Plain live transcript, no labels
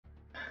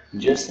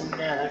Just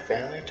another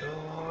family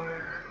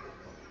tour.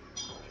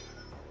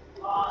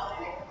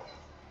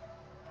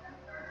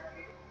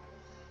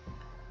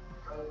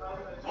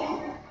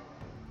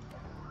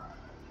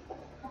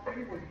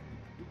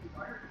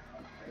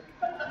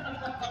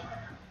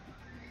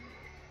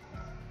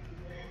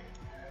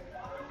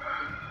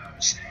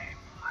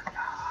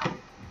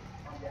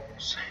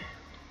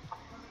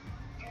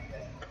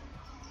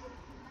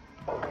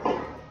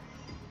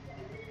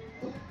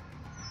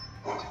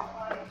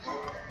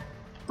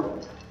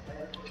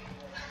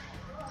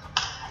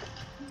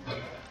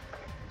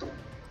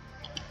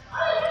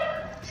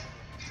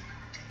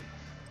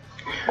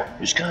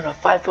 Who's gonna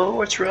fight for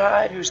what's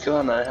right? Who's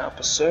gonna help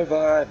us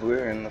survive?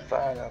 We're in the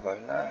fight of our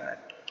life.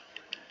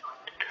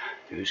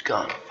 Who's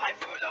gonna fight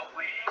for the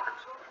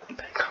weak?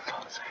 Been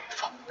composing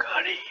for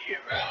God a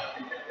hero.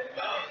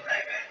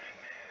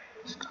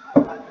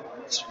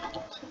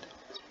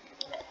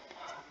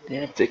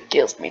 If it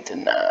kills me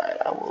tonight,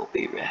 I will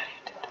be ready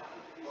to die.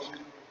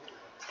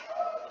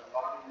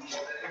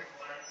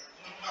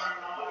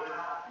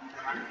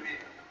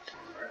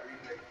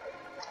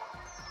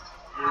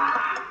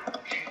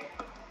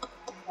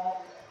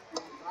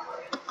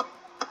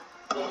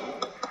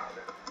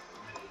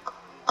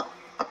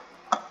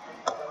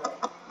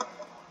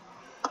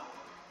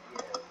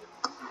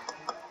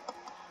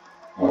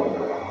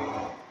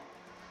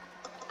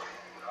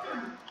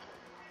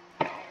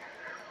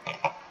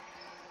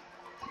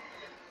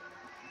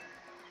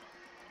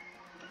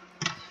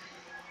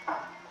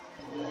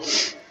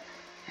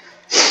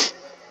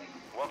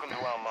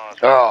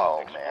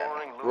 Oh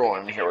man,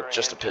 rolling here with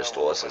just a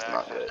pistol, this is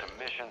not good.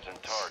 Missions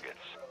and targets.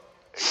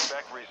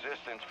 Expect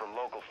resistance from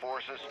local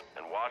forces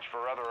and watch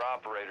for other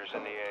operators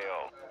in the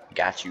AO.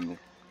 Got you.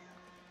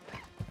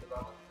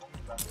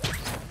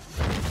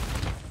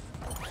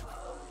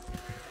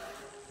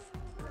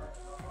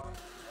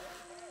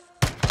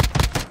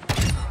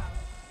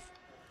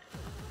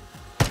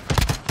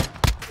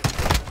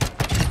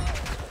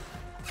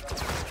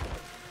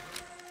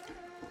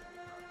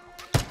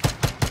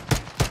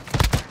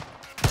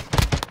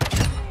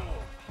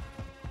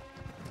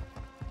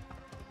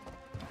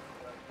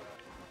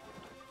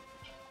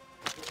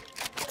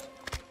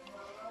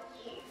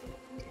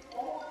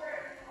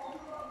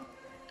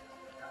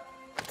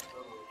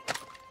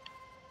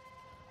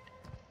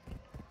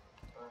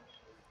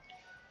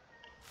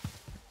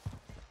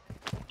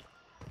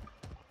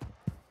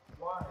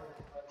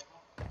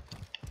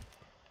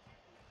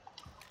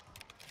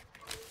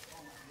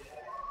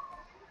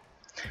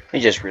 Let me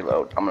just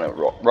reload. I'm gonna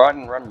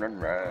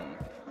run.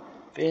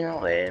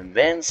 Feel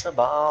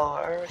invincible,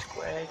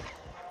 earthquake.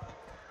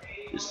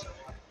 Just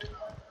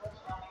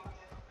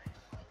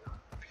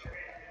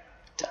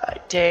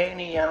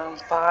titanium,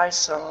 fight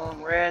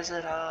some, raise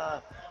it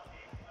up.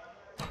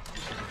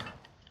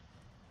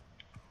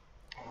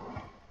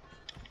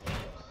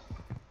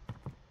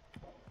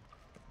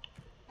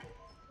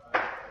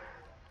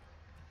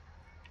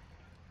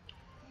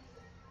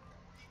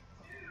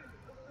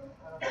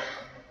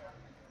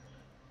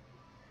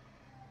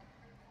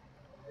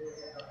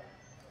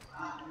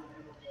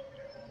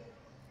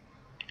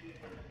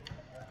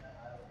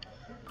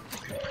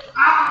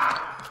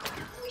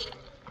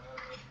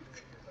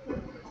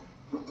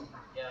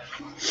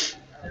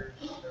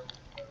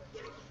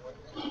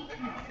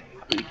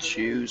 We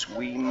choose,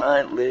 we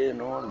might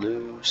win or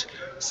lose.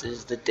 This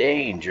is the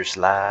dangerous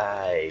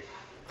life.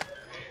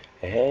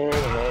 Hey,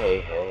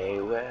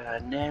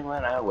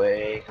 when I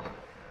wake.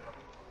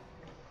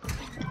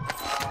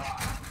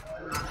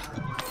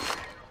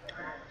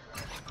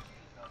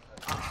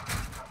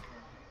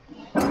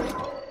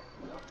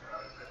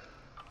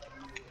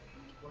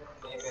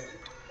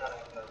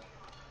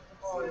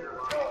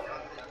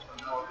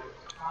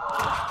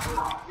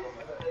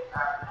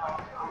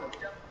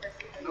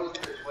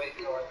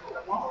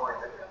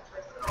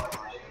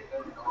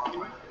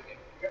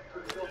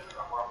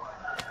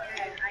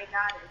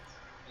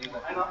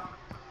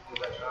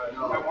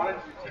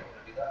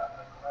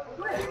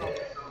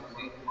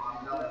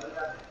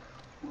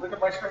 Look at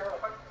my screen.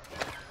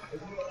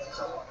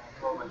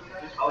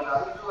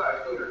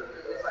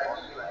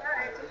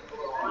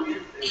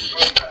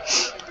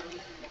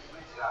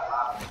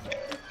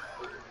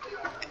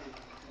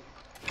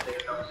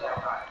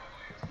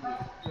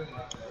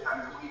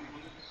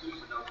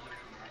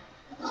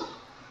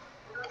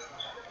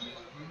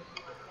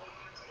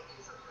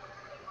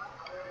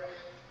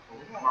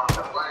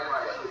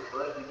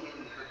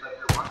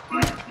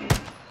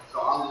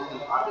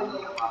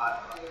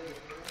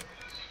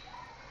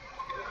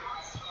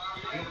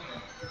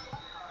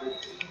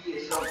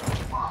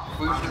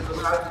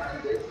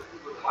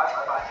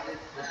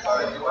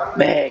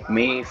 Make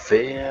me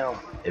feel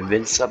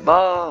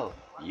invincible.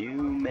 You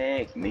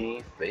make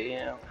me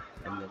feel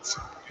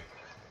invincible.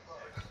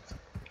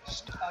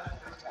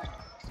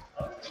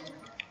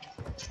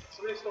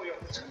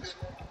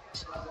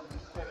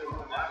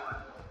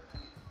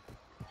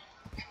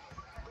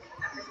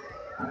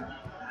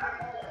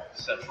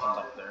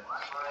 Up there.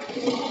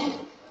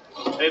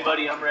 Hey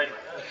buddy, I'm ready.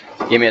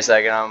 Give me a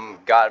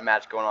second. Got a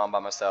match going on by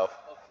myself.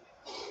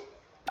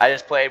 I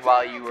just played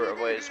while you were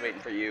was waiting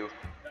for you.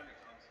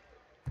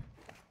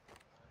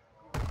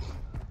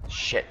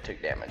 Shit,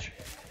 took damage.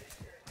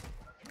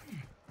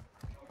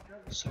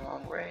 So I'll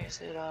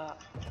raise it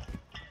up.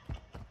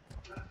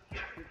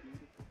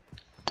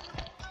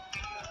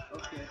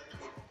 Okay.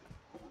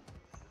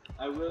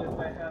 I will if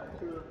I have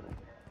to.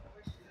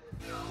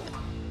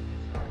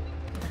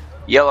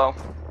 Yellow.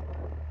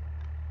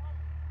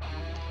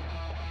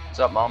 What's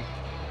up, Mom?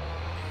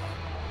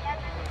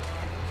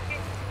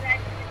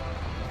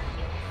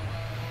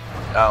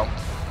 Oh,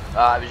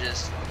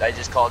 I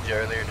just called you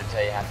earlier to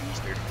tell you Happy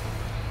Easter.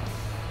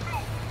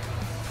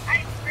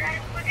 I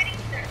forgot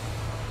Easter.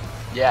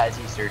 Yeah, it's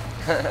Easter.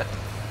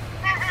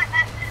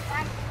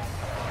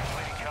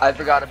 I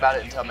forgot about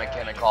it until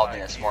McKenna called me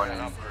this morning.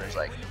 It was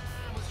like,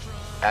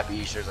 Happy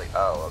Easter. I was like,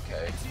 oh,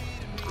 okay.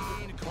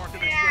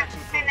 Yeah,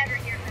 I never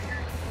hear from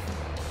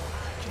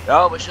her.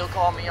 No, but she'll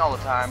call me all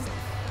the time.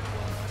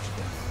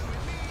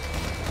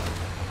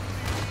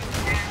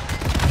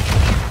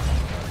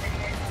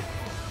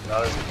 No,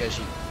 that's because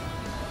she.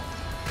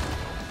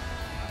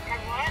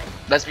 And what?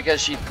 That's because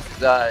she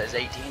is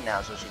 18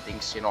 now, so she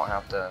thinks she don't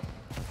have to.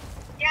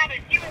 Yeah, but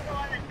she was the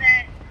one that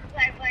said,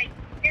 like,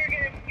 you're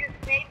gonna do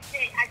the same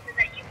thing. I said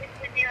that you could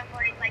sit there and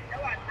he's like,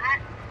 no, I'm not.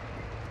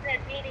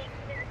 Said meaning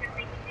this is gonna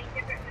make anything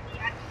different for me.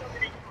 I'm still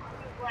gonna do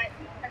what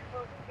I'm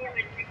supposed to do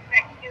and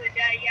expect to do and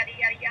yada yada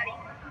yada yada.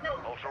 No.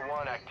 Ultra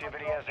One,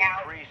 activity has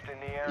increased in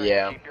the area.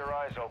 Yeah. Keep your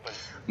eyes open.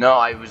 No,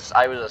 I was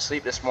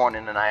asleep this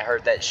morning and I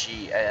heard that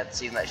I had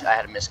seen that I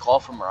had a missed call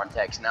from her on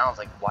text. Now I was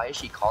like, why is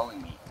she calling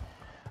me?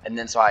 And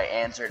then so I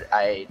answered.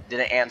 I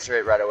didn't answer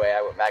it right away.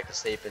 I went back to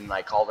sleep and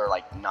I called her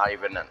like not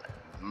even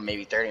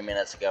maybe 30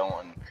 minutes ago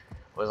and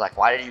was like,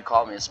 why did you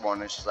call me this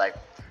morning? And she's like,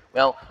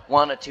 well,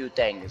 one of two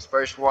things.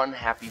 First one,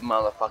 happy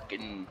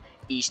motherfucking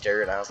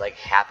Easter. And I was like,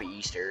 happy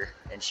Easter.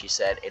 And she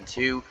said, and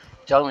two,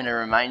 told me to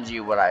remind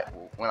you when I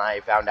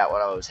found out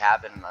what I was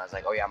having. And I was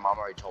like, oh yeah, Mom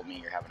already told me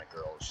you're having a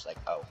girl. She's like,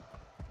 oh.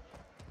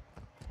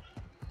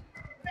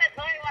 That's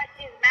only why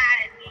she's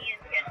mad at me is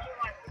because she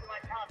wants to go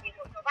and tell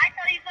people. So if I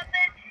tell you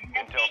something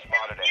and Intel she tells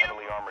spotted a you,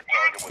 heavily armored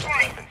target with a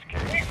right. weapons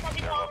case. There's some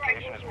Their people right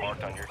location is here.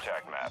 marked on your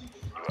tech map.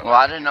 You have Well,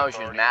 I didn't know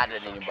she was authority mad to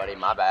at search anybody. it.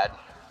 My bad.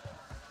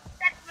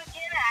 That's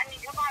McKenna. I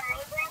mean, come on,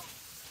 really, bro?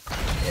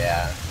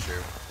 Yeah,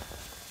 true.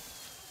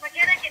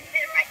 McKenna can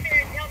sit right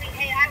there and tell me,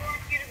 hey, I want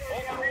you to go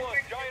Ultra tell this One,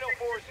 person, Dino this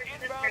Force person,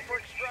 this inbound for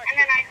person, extraction.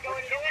 and then I go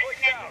and do it,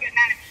 and then you get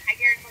mad at me. I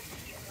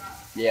guarantee you.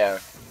 Yeah.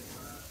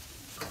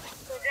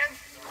 So just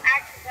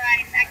act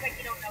surprised, act like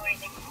you don't know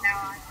anything from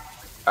now on.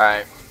 All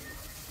right.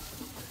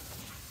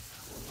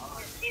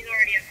 He's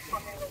already a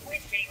fucking little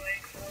witch anyway,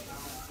 so.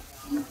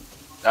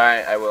 All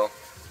right, I will.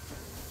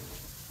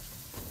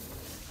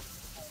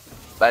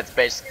 That's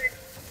basically.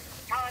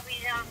 Telling me,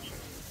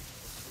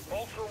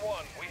 Ultra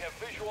One, we have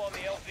visual on the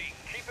LZ.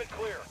 Keep it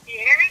clear. do you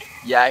hear me?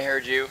 Yeah, I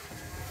heard you.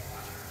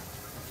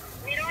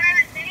 We don't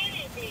ever say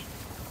anything.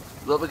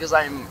 Well, because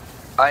I am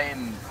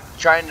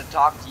trying to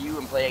talk to you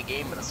and play a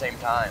game at the same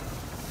time.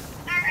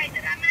 Alright,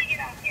 then I'm gonna get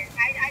out here.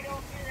 I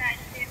don't do that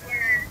shit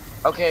where...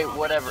 Okay,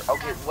 whatever.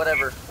 Okay,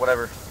 whatever.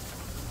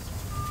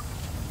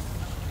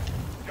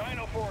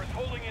 Dino Force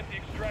holding at the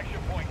extraction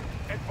point.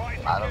 Advise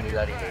you I don't get do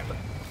your that either, back.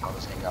 but I'll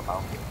just hang up. I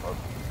don't give a fuck.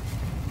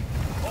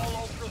 All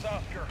Ultras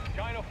Oscar.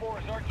 Dino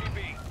Force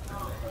RGB.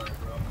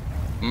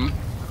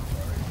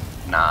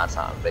 Nah, it's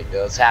not a big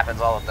deal. This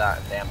happens all the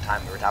damn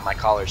time. Every time I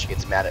call her, she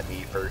gets mad at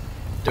me for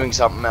doing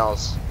something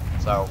else.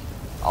 So,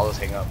 I'll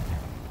just hang up.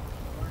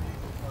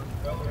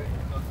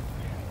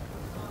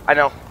 I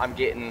know, I'm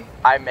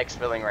mixed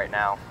feeling right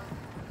now.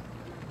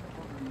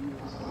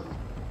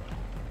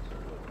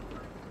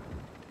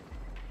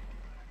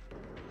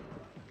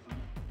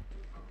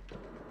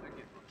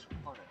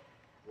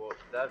 Well,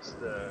 that's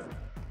the.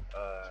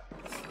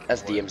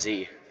 That's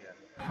DMZ.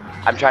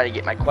 I'm trying to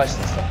get my quest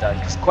and stuff done,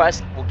 because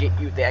quest will get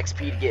you the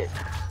XP to get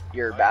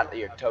your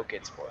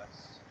tokens for it.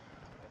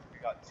 We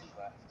got two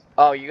left.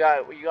 Oh, you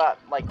got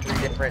like 3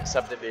 different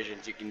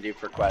subdivisions you can do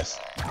for quests.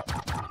 Those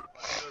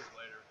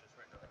later, just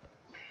right now.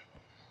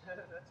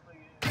 That's my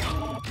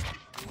game.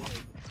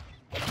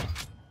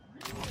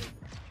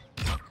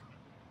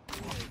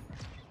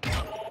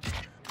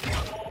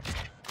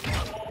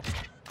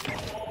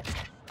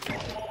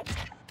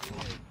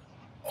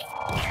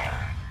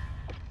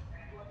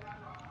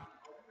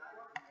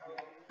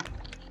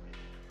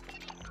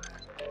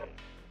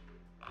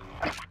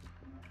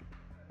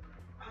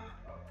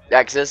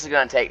 Yeah, because this is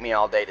going to take me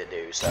all day to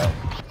do, so.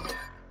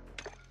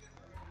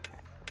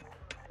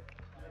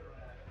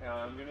 Now,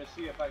 I'm gonna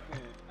see if I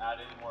can add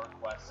any more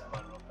quests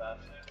on real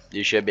fast.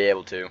 You should be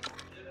able to.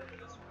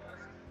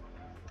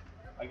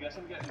 I guess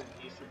I'm getting an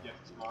Easter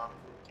gift tomorrow.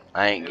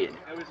 I ain't It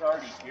was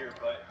already here,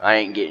 but. I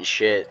ain't getting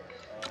shit.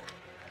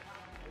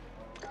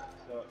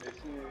 So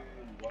it's in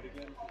what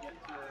again to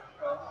get to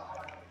the quest?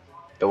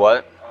 The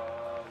what?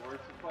 Where's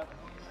the quest?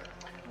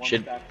 One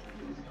Should- faction.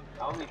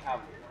 I only have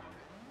one.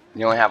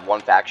 You only have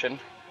one faction?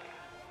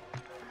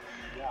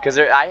 Yeah. Because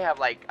I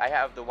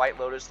have the White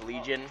Lotus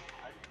Legion.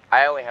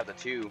 I only have the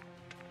 2.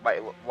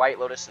 White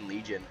Lotus and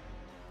Legion.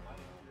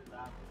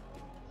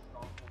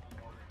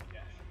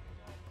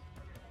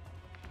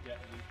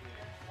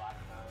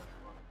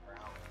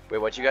 Wait,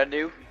 what you gotta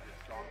do?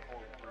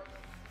 Stronghold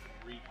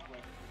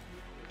reclaim.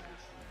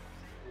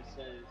 It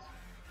says,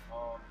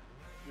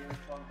 clear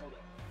stronghold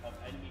of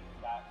enemy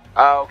combatants.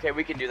 Oh, okay,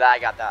 we can do that. I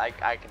got that.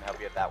 I can help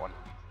you with that one.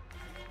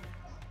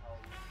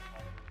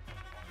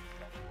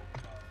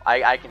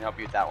 I can help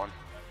you with that one.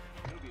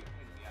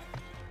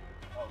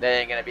 That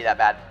ain't gonna be that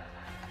bad.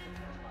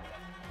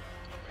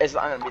 It's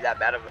not gonna be that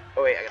bad of.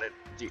 Oh wait, I gotta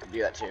do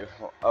that too.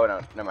 Oh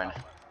no, never mind.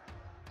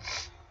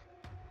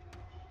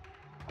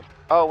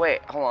 Oh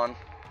wait, hold on.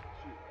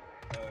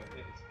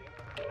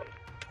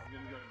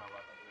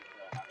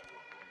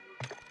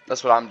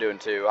 That's what I'm doing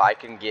too. I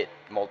can get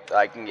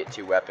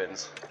 2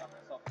 weapons.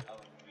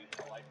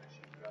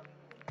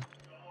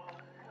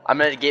 I'm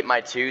gonna get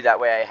my 2. That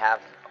way I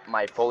have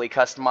my fully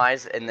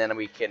customized, and then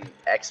we can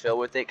exfil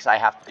with it. Cause I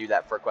have to do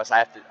that for a quest. I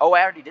have to. Oh,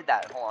 I already did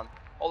that. Hold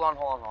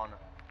on.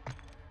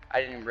 I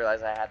didn't even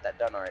realize I had that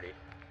done already.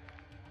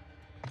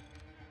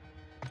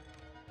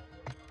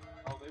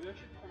 Oh, maybe I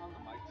should turn on the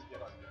mic to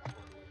get on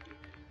Discord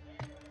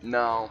with you.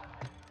 No,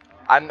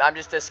 I'm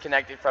just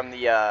disconnected from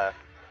the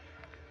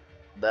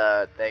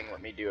thing.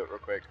 Let me do it real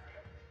quick.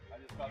 I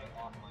just got it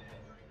off my head.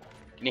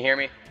 Can you hear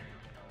me?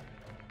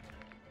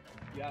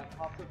 Yeah, it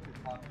pops up to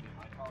talk to me.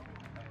 My phone.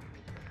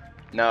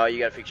 No, you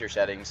gotta fix your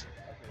settings.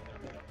 Okay,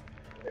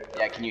 there we go.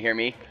 Yeah, can you hear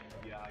me?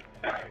 Yeah, I can.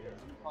 Let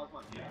me pause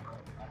my video.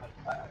 I had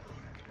to.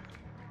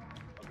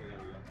 Okay, there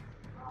we go.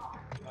 Now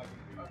I can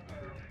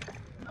hear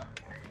you.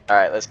 All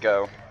right, let's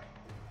go.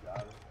 Got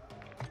it.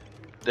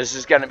 This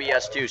is gonna be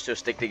us too, so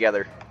stick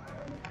together.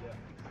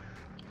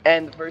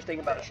 And the first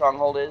thing about a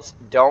stronghold is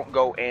don't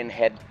go in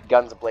head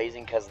guns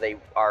blazing because they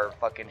are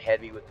fucking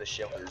heavy with the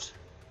shivers.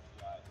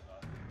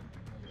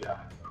 Yeah.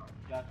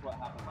 That's what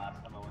happened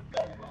last time I went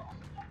to Cuba.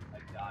 I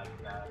died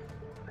bad.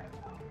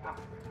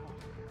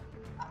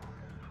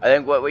 I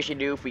think what we should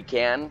do if we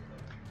can,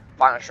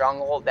 find a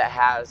stronghold that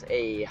has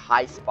a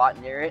high spot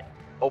near it,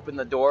 open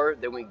the door,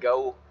 then we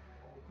go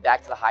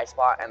back to the high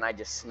spot and I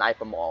just snipe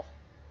them all.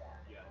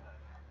 Yeah,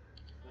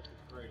 that's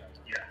a great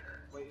idea. Yeah.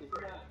 Wait, isn't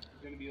that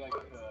gonna be like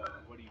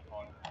what do you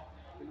call it?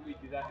 Couldn't we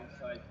do that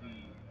inside the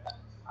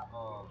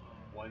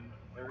one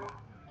area?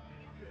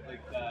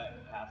 Like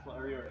that castle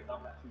area, or is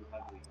that too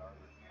heavily guarded?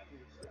 I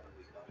think it's too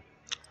heavily guarded.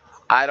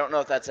 I don't know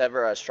if that's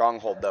ever a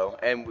stronghold though,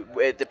 and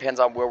it depends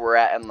on where we're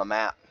at in the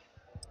map.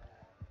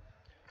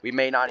 We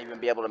may not even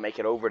be able to make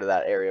it over to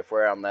that area if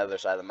we're on the other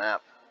side of the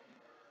map.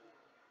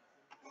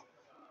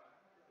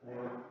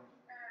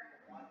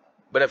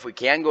 But if we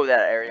can go to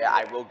that area,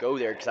 I will go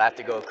there because I have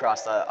to go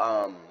across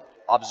the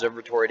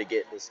observatory to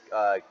get this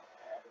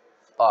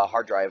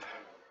hard drive.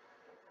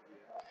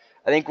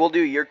 I think we'll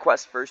do your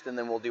quest first and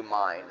then we'll do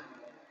mine.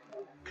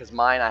 Because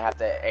mine I have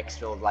to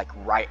exfil like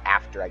right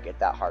after I get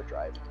that hard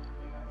drive.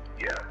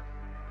 Yeah.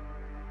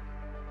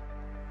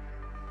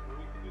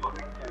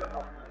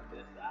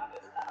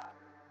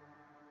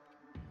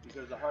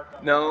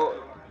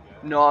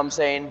 No, I'm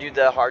saying do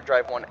the hard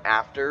drive one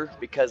after,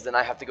 because then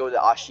I have to go to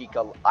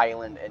Ashika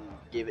Island and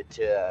give it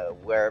to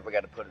wherever I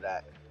got to put it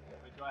at.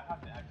 Wait, do I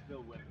have to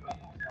exfil with my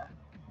stuff?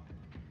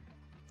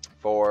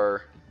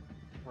 For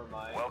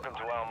my... Welcome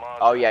to Almanza.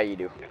 Oh yeah, you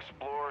do.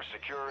 Explore,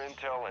 secure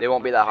intel, and They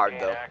won't be that hard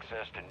gain though.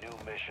 access to new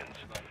missions.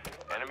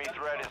 Enemy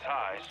threat is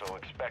high, so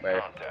expect Right.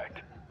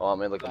 contact. Oh, let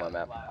me look at my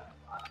map.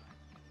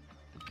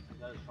 Is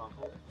that a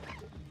stronghold?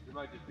 You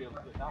might just be able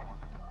to get that one.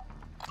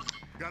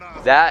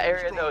 That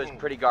area though is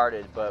pretty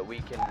guarded, but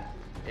we can,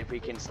 if we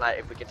can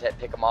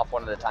pick them off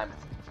one at a time,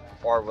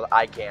 or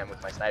I can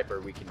with my sniper,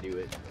 we can do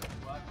it.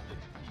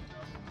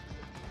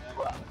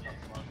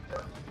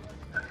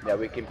 Yeah,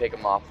 we can pick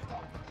them off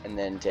and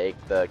then take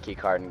the key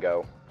card and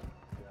go.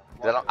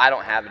 I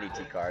don't have any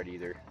key card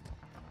either.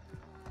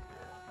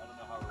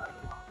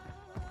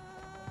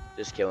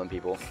 Just killing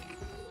people.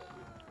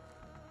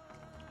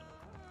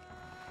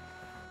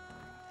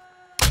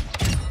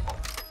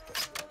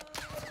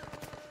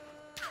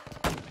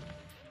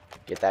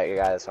 Get that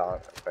guy that's on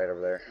right over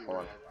there. Hold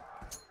on.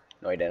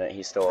 No, he didn't.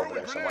 He's still over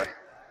there somewhere.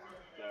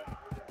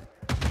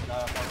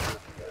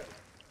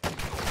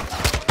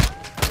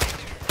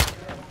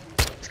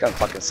 This gun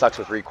fucking sucks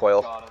with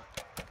recoil.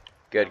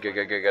 Good.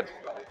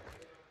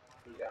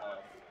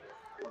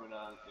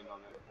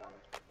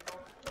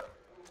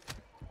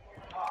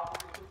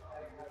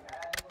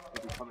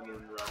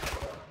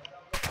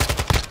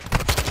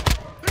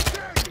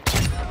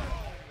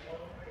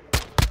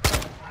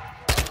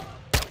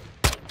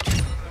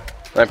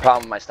 My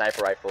problem with my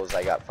sniper rifle is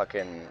I got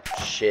fucking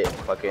shit.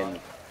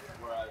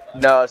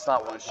 No, it's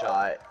not one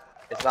shot.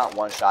 It's not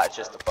one shot. It's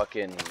just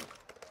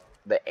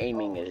the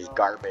aiming is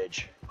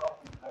garbage.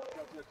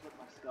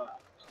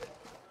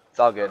 It's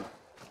all good.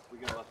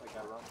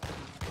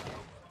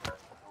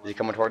 Is he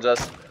coming towards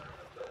us?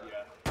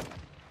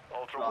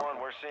 Ultra One,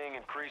 we're seeing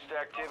increased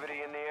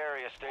activity in the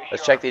area. Stay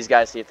Let's sharp. check these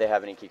guys, see if they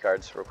have any key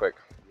cards real quick.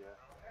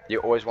 You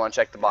always want to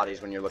check the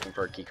bodies when you're looking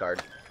for a key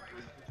card.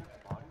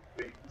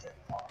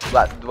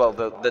 Well,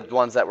 the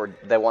ones that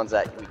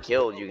we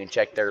killed, you can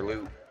check their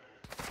loot.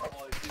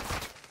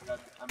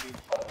 I'm being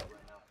shot at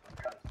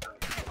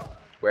right now.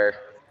 Where?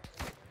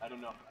 I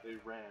don't know. They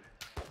ran.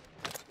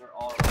 They're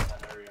all around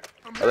that area.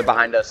 Oh, they're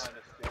behind us.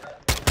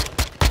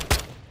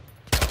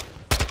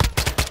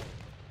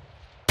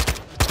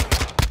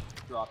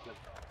 Dropped him.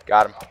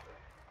 Got him.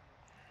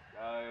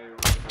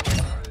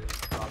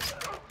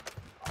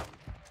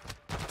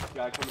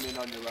 Guy coming in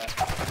on your left.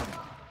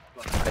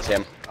 That's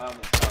him. I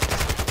almost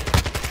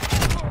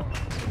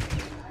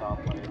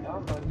stop playing.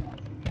 No, but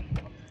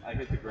I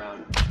hit the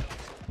ground.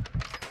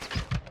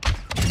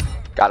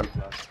 Got him.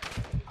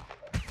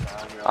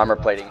 Armor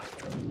plating.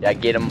 Yeah,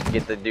 get him.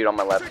 Get the dude on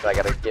my left. I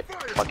gotta get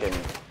fucking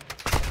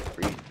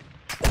free.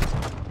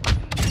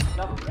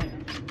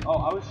 Oh,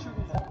 I was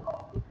shooting that.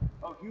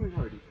 Oh, he was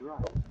already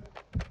dropped.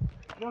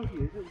 No, he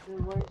isn't. He's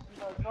wearing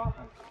some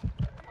dropping.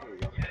 There we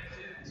go.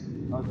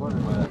 I was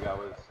wondering why that guy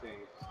was standing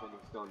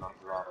still and not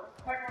dropping.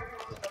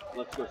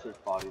 Let's go search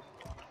bodies.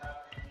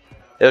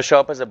 It'll show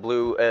up as a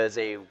blue, as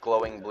a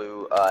glowing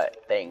blue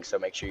thing. So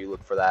make sure you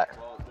look for that.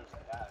 Well, there's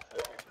cash.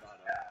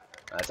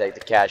 I take the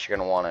cash. You're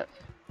gonna want it.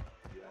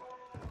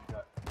 Yeah.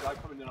 Guy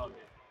coming in on me.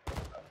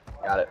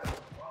 Got it.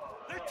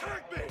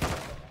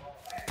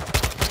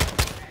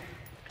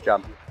 Good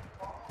job.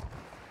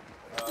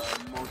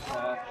 More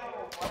cash.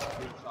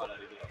 Good shot at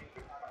it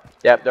again.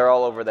 Yep, they're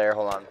all over there.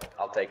 Hold on.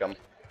 I'll take them.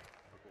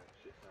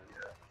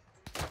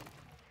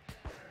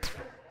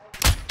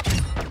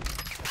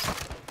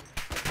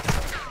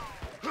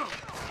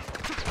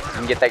 You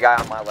can get that guy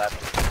on my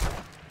left.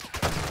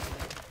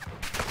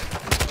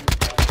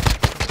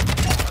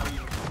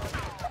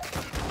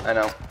 I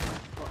know.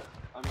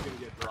 I'm gonna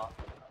get dropped.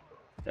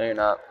 No, you're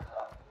not.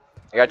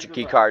 I got your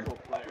key card.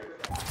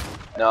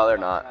 No, they're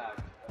not.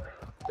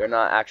 They're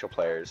not actual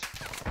players.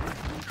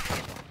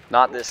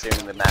 Not this soon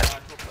in the match.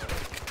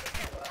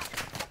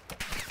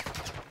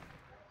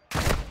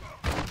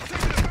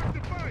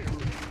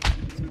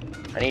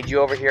 I need you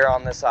over here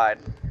on this side.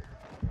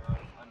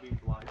 I'm being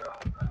blind.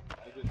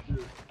 I just threw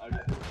a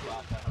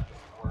flash at him.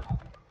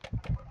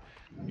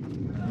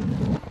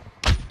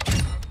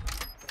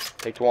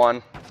 Picked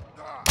one.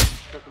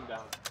 Took him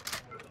down.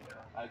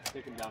 I'd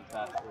take him down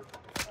faster.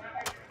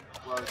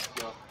 Where's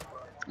Joe?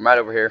 I'm right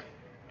over here.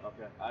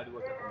 Okay, I had to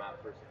look at the map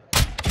first.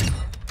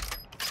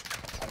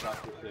 I got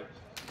your six.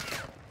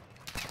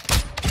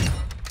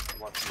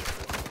 Watch me.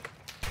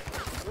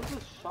 Where's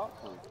this shot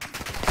from?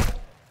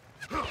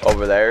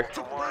 Over there.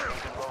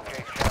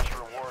 Locate cash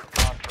reward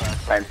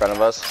contract. Right in front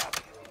of us.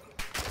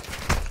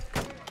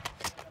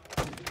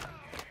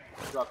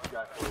 Drop the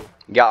guy for you.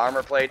 You got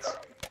armor plates?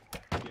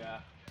 Yeah.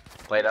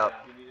 Plate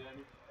up. Do you need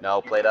any?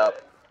 No, plate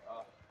up.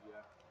 Yeah.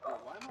 Oh,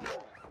 why am I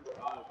rolling?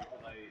 Oh,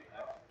 because I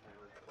accidentally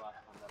was last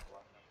time that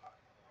last time.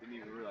 Didn't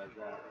even realize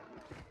that.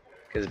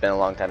 Because it's been a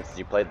long time since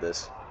you played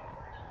this.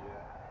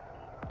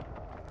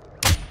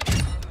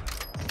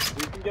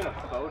 You can get a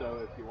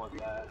photo if you want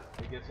that.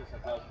 It gets us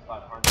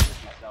 1,500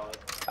 if you sell it.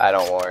 I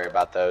don't worry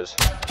about those.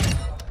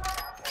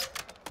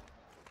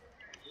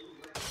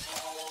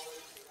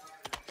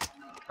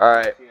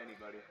 Alright, See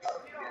anybody.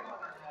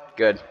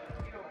 good.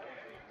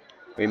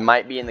 We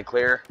might be in the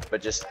clear,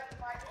 but just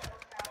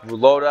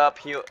load up,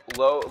 heal,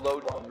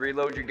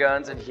 reload your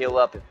guns and heal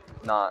up if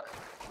not.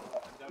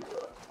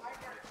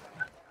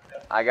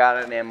 I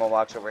got an ammo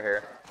box over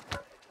here.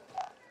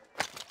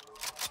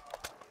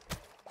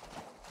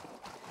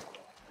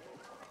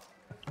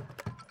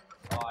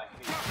 Oh, I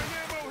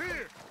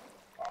hate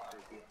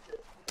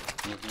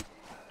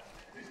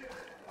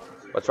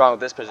What's wrong with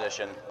this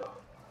position?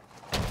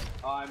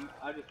 I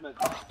just meant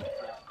that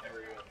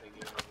area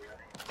thingy over here.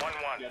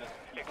 1-1. Get it.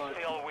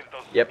 Excel with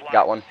those Yep, supplies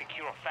got one. to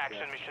Secure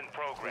faction mission We're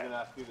progress. gonna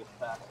have to do this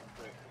fast and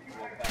quick.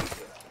 We'll pass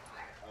it.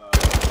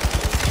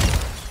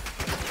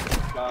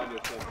 Got him,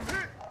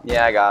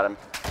 Yeah, I got him.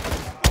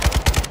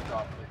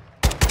 drop it.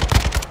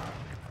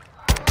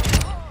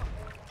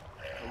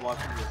 I'm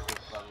watching this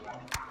system.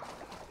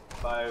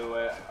 By the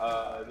way,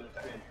 there's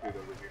fan food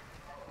over here.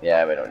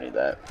 Yeah, we don't need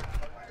that.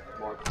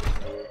 More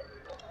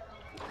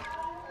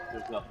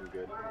There's nothing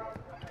good.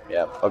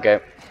 Yep, okay.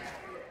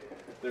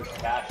 There's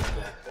cash in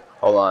there.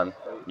 Hold on.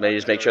 Let me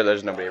just make sure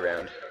there's nobody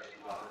around.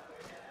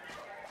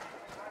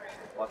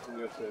 Watching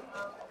you too.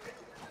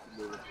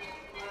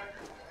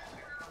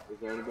 Is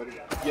there anybody?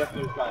 Yep,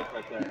 there's guys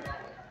right there.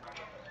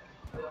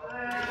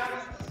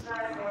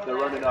 They're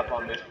running up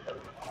on me.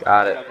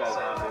 Got it. That guy's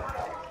on me.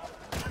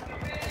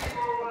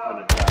 I'm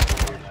gonna track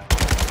him here now.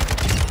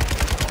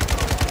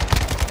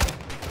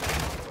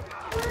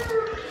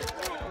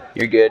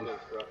 You're good.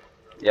 Thanks, bro.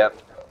 Yep.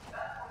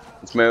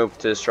 Let's move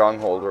to the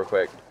stronghold real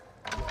quick.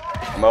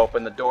 I'm gonna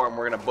open the door and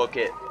we're gonna book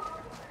it.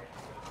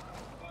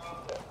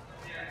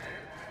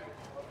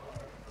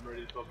 I'm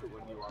ready to book it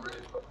when you are ready.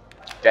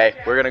 Okay,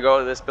 we're gonna go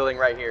to this building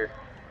right here.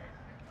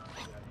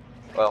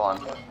 Well on.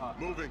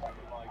 Moving.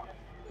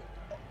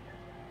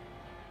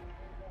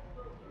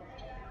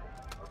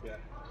 Okay.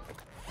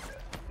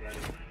 Ready.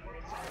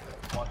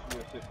 Watching you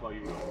assist while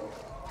you move.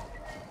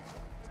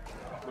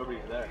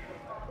 Nobody's there.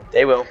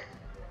 They will.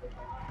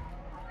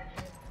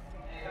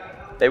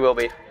 They will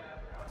be.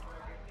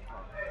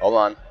 Hold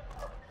on.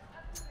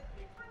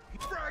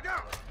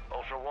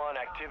 Ultra One,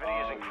 activity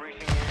is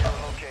increasing near your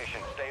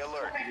location. Stay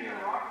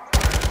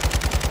alert.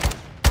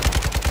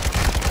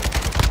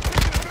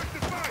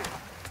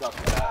 Stuff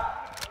like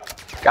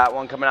that. Got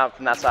one coming out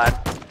from that side.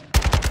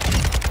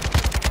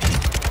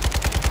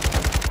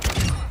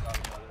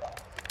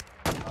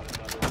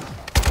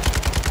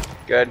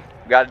 Good.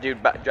 Got a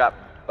dude drop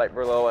like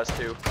below us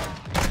too.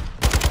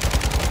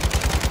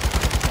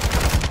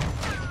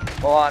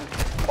 Hold on.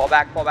 Fall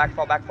back, fall back,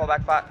 fall back, fall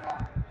back, fall back.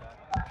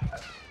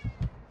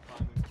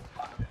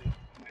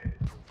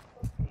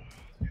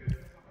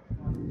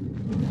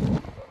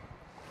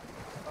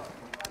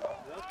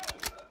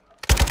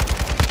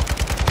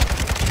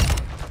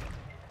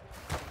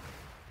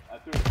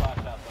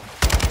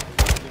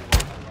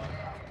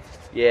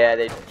 Yeah,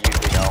 they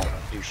usually don't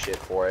do shit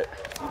for it.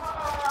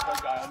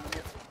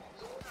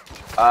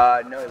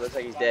 No, it looks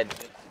like he's dead.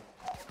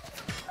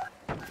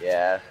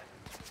 Yeah.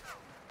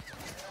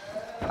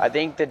 I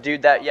think the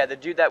dude that, the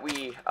dude that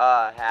we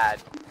had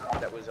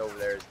that was over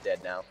there is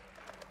dead now.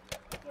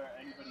 Is there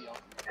anybody else?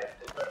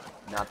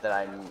 Not that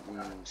I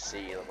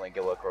see. Let me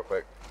go look real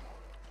quick.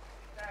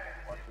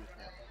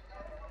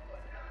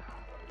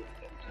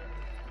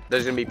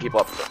 There's gonna be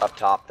people up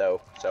top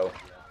though, so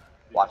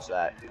watch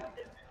that.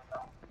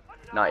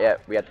 Not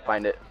yet. We have to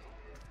find it.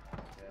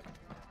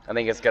 I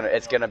think it's gonna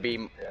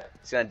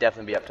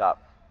definitely be up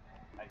top.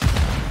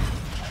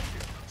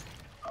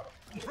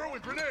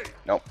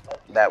 Nope.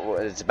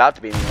 It's about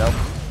to be me though.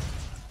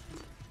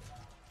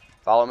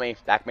 Follow me.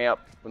 Back me up.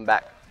 From the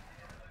back.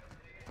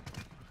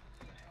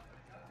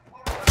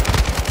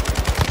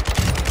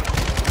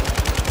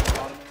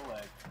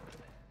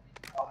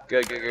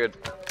 Good, good, good.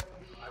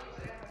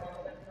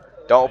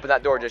 Don't open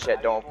that door just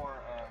yet. Don't.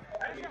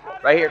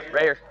 Right here,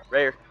 right here, right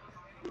here.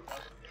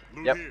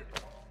 Yep.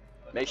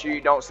 Make sure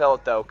you don't sell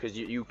it though, because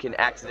you can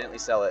accidentally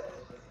sell it.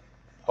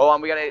 Hold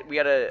on, we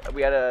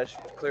gotta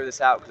clear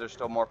this out because there's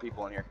still more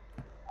people in here.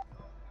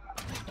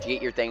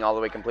 Get your thing all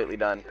the way completely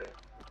done.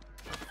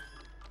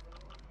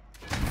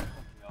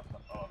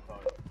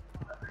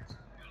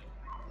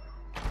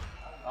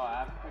 Oh, I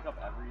have to pick up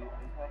every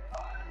info?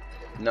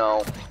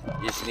 No,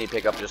 you just need to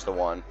pick up just the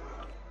one.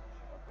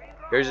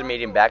 Here's a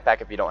medium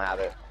backpack if you don't have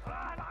it.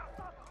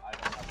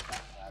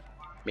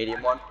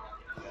 Medium one?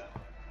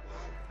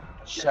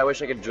 I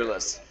wish I could drill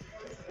this.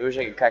 I wish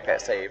I could crack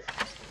that save.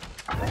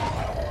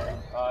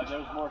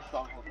 There's more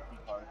stronghold key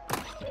cards.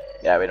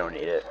 Yeah, we don't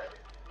need it.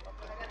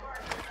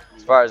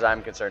 As far as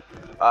I'm concerned.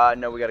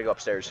 No, we gotta go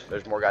upstairs.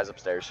 There's more guys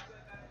upstairs.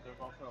 There's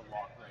also a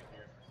lock right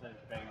here. It says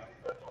bang.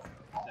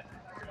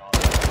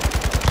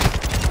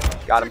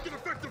 Got him.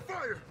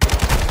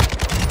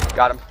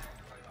 Got him.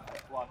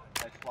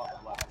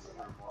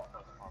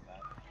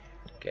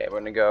 Okay, we're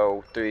gonna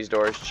go through these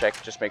doors,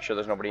 check, just make sure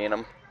there's nobody in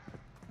them.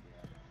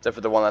 Except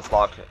for the one that's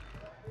locked.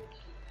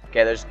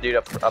 Okay, there's a dude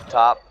up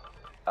top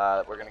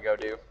that we're gonna go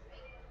do.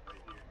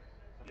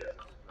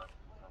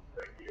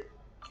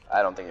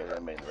 I don't think there's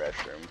anybody in the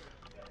restroom.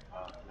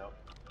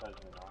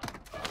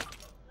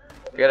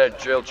 We got a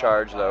drill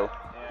charge though.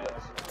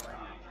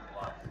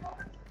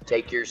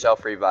 Take your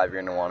self revive,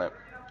 you're gonna want it.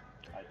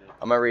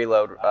 I'm gonna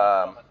reload.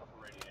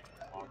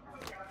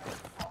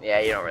 Yeah,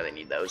 you don't really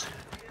need those.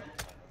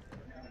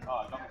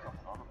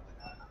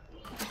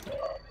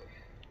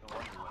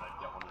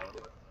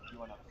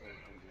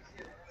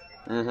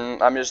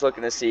 I'm just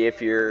looking to see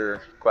if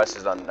your quest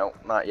is done. Nope,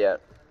 not yet.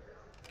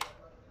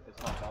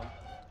 It's not done?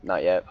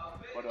 Not yet.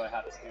 What do I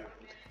have to do?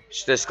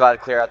 Just gotta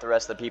clear out the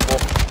rest of the people.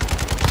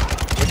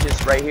 Which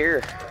is right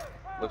here,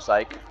 looks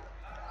like.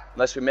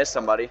 Unless we missed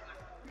somebody.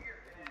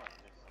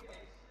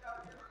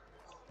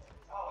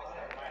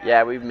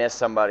 Yeah, we've missed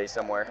somebody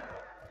somewhere.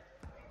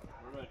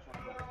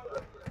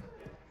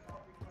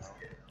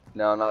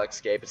 No, not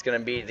escape. It's gonna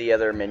be the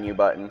other menu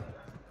button.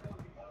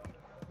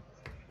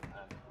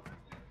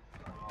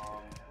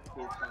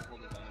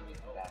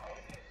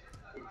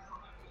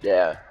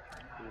 Yeah.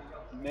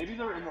 Maybe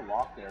they're in the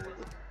locked area.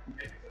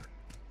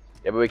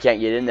 Yeah, but we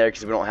can't get in there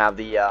because we don't have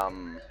the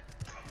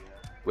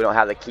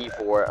key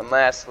for it.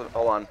 Unless,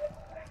 hold on.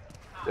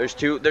 There's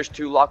two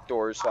locked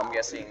doors, so I'm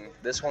guessing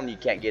this one you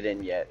can't get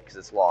in yet because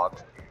it's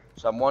locked.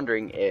 So I'm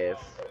wondering if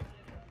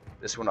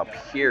this one up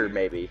here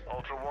maybe.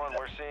 Ultra One,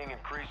 we're seeing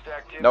increased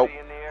activity Nope.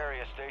 in the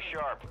area. Stay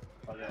sharp.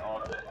 Are they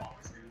all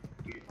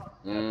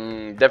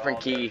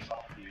Different key.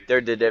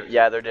 They're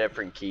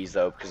different keys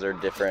though because they're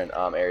different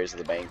areas of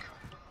the bank.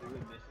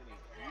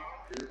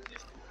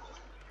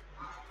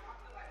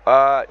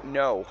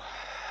 No.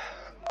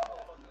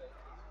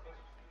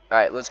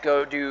 Alright, let's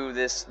go do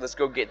this. Let's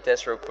go get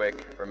this real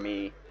quick for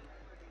me.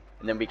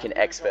 And then we can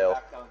exfil.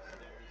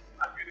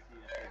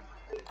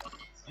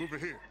 Move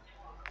it here.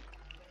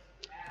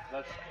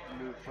 Let's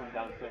move from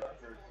downstairs.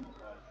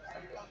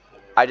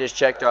 I just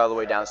checked all the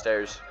way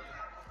downstairs.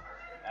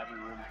 Every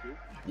room too?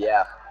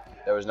 Yeah.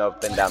 There was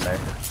nothing down there.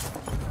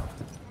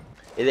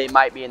 They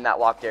might be in that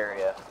locked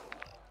area.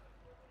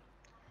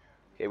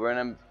 Okay, we're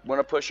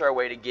gonna push our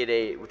way to get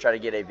we'll try to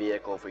get a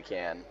vehicle if we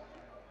can.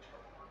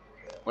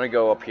 I'm gonna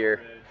go up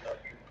here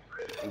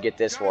and get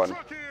this one.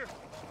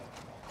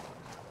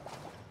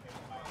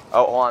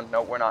 Oh, hold on.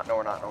 No, we're not. No,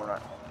 we're not. No, we're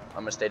not.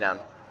 I'm gonna stay down.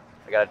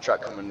 I got a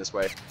truck coming this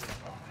way.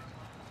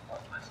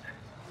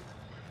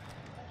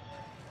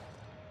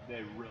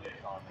 They really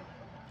saw me.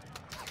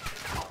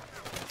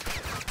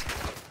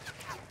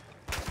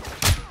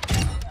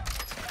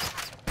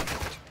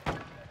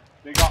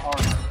 They got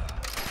armor.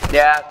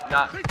 Yeah,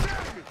 not.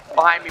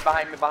 Behind me,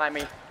 behind me, behind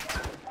me.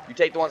 You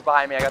take the ones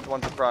behind me, I got the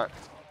ones in front.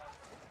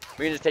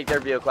 We can just take their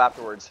vehicle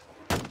afterwards.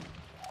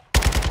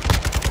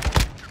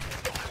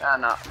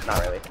 Not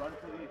really. Run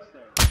for these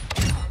stairs.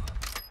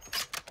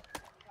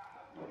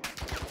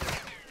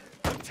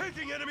 I'm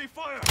taking enemy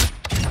fire.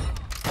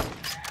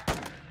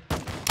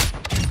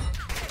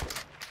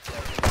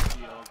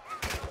 Shield.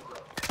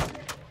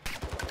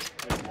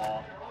 Big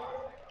wall.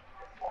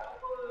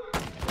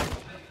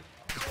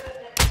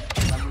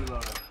 I'm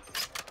reloading.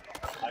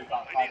 I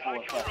got 5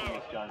 bullets left in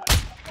this gun.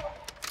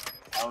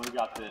 I only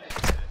got this.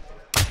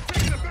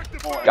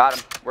 Got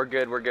him. We're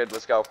good,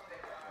 let's go.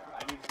 I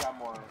need to grab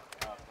more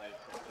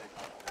plates.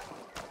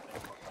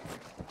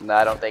 No,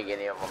 I don't think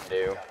any of them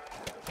do.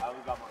 I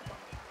only got more.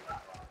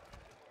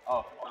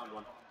 Oh, found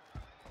one.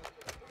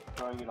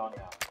 Throwing it on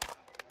now.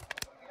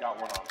 Got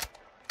one on.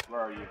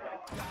 Where are you?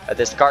 At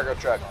this cargo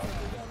truck.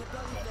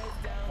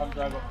 Come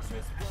drive up.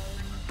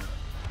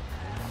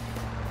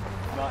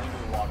 Not into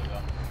the water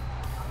though.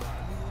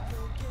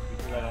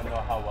 Because I don't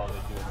know how well they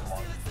do in the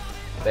water.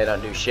 They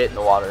don't do shit in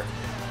the water.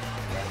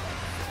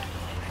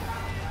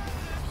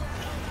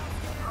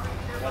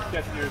 Let's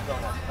get to your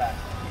zone up fast.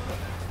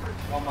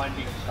 Don't mind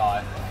being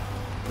shot.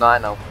 No, I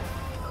know.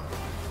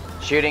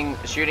 Shooting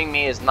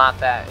me is not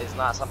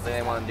something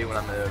they want to do when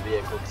I'm in a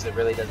vehicle because it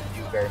really doesn't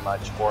do very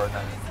much for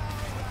them.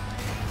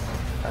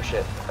 Oh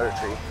shit, other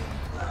tree.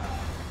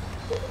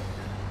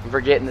 You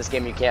forget in this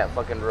game you can't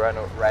fucking run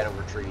right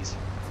over trees.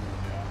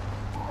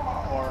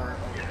 Or over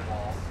the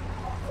wall.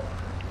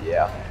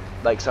 Yeah,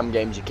 like some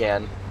games you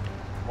can.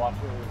 Watch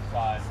your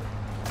side.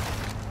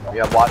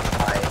 Yeah, watch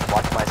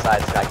my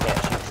side so I can't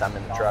shoot because I'm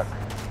in the truck.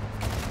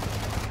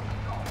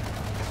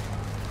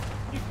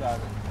 Keep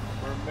driving.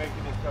 We're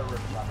making it so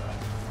rip shot.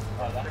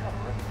 Oh, that's not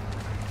rip.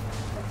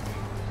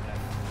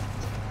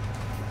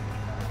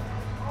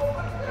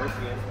 Where's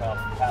the intel?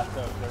 Past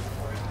the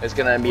observatory. It's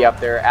gonna be up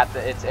there at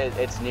the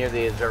it's near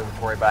the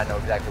observatory, but I know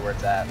exactly where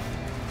it's at.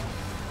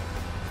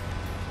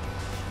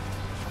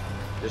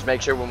 Just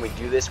make sure when we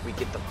do this, we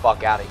get the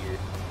fuck out of here.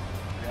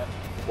 Yep.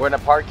 We're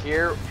gonna park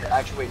here.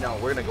 Actually, wait, no,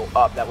 we're gonna go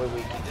up. That way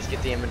we can just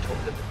get the inventory,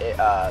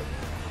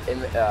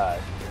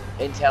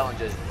 intel, and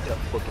just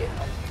book it.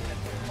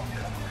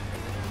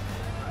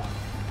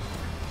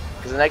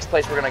 Because the next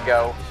place we're gonna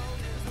go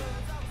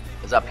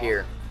is up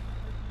here.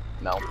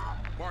 No.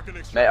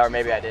 Or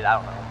maybe I did. I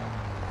don't know.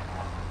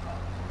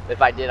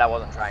 If I did, I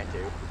wasn't trying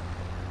to.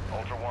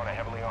 Ultra One, a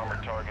heavily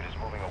armored target is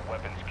moving a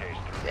weapons case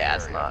through Yeah, the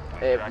it's area. not.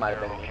 Please It track might have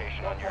their been me.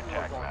 location on your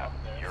tac map.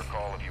 Your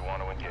call if you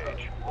want to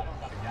engage.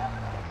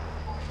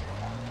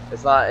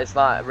 It's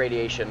not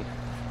radiation.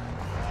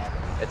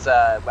 It's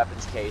a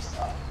weapons case.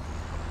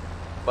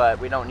 But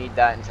we don't need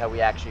that until we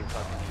actually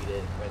fucking need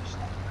it,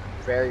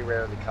 which very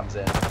rarely comes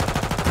in.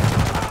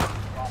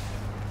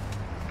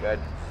 Good.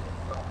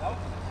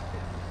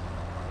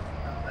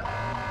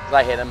 Cause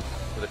I hit him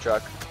with a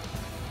truck.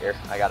 Here,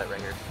 I got it right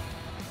here.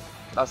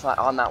 No, it's not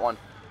on that one.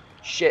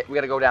 Shit, we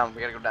gotta go down.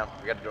 We gotta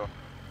do it.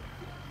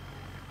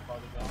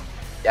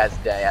 Yeah, it's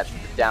down. Yeah, it's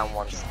down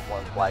one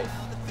flight.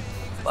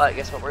 But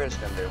guess what we're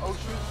just gonna do? Oh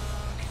shoot.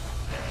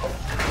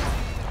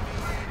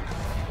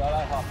 Thought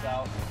I hopped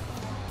out.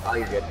 Oh,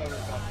 you're good.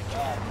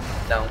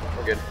 No,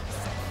 we're good.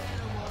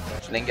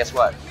 And then guess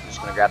what? I'm just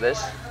gonna grab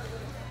this.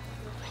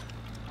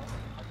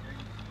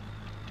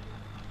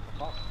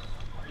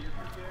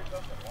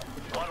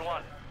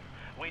 1-1.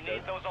 We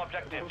need those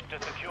objectives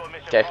to secure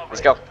mission Okay, progress.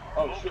 let's go.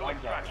 Oh Move shoot, to I'm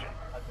down. extraction.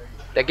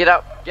 Yeah, get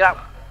out. Get out.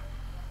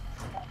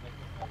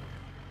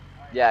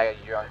 Yeah,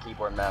 you're on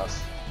keyboard and mouse.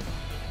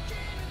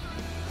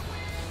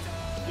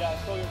 Yeah,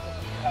 it's still your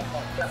have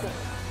fun. Be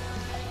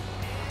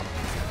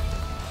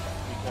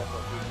careful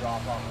if we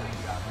drop off or you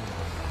have to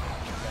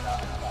get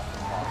out and stop the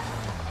car.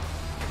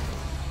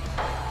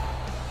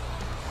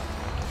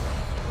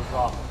 We're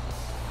dropping.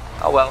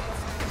 Oh well.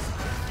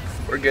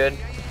 We're good.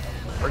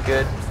 We're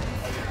good.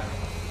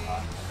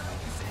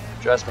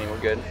 Trust me, we're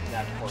good.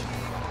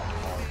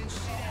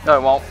 No,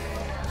 it won't.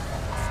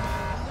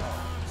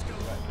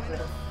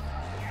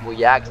 Well,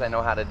 yeah, because I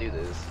know how to do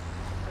this.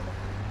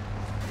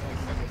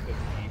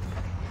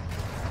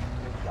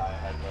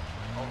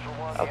 Ultra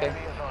One, Okay. the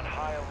enemy is on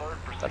high alert.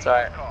 Proceed That's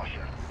alright. with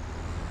caution.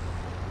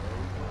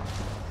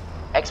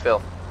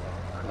 Exfil.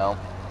 No,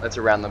 that's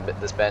around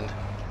this bend.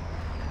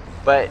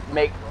 But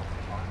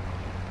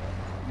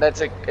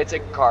it's a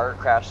car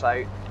crash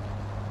site.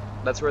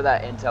 That's where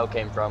that intel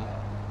came from.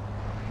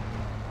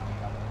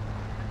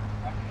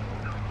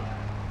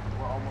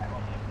 We're almost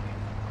on it.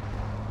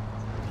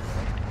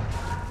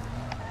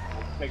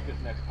 We'll take this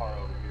next car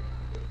over here.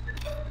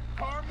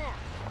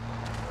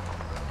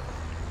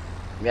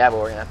 Yeah, but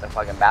we're gonna have to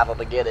fucking battle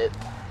to get it.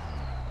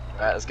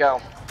 Alright, let's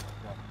go.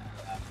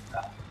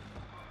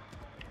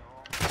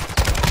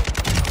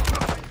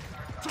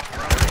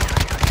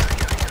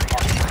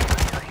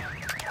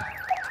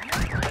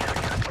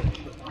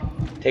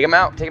 Take him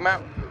out, take him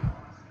out.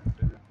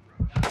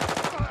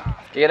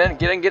 Get in,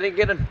 get in, get in,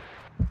 get in.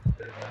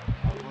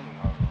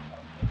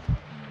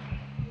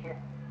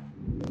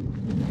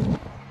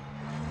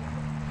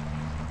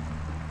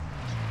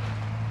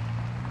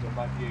 There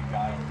might be a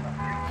guy over there.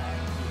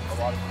 A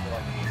lot of people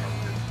like me over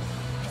here.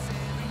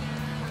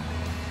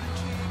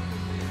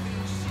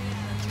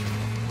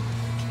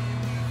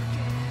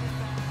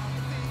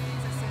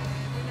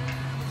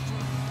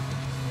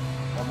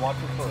 I'm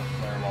watching first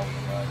player while we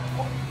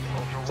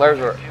Players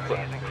are,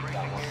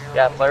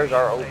 yeah, players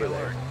are over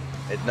there.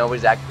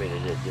 Nobody's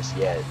activated it just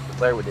yet. The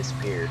player would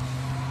disappear.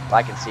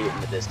 I can see it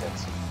in the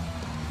distance.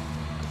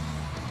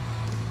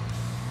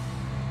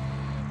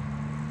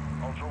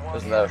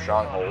 There's another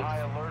stronghold.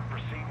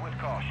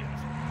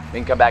 We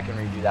can come back and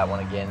redo that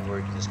one again, where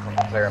we can just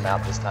clear them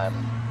out this time.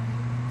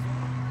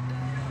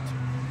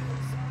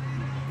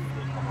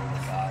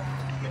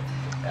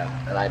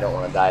 Yeah, and I don't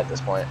want to die at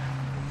this point.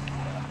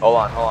 Hold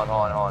on, hold on,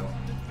 hold on, hold on.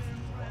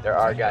 There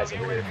are guys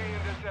over here.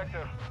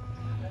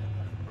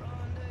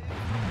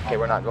 Okay,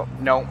 we're not going.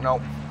 No,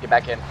 no. Get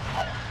back in.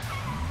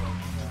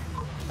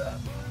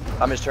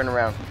 I'm just turning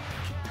around.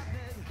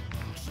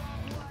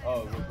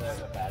 Oh, was that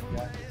a bad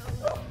guy?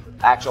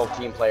 Actual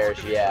team players,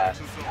 yeah.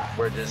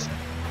 We're just.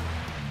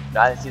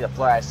 No, I didn't see the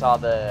flare. I saw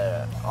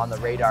on the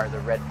radar the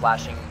red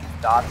flashing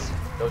dots.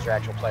 Those are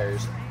actual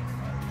players.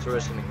 So we're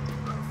just gonna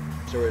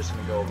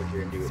go over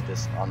here and do it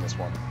on this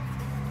one.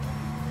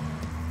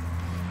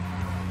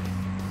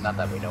 Not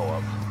that we know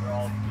of.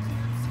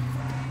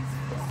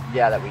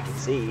 Yeah, that we can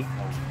see.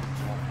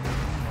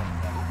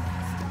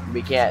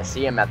 We can't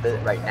see them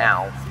right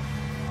now.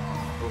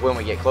 When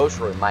we get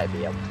closer, we might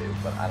be able to,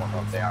 but I don't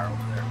know if they are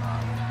over there or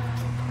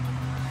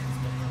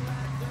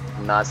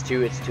not. No, it's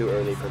too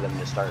early for them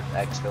to start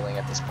exfilling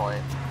at this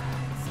point.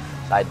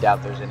 I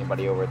doubt there's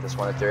anybody over at this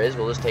one. If there is,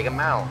 we'll just take them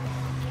out.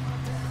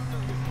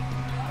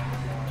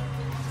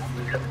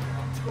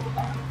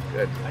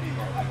 Good.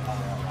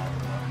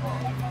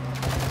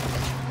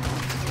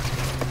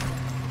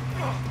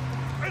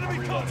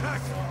 Enemy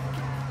contact!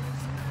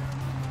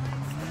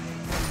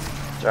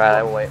 It's alright,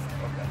 I will wait.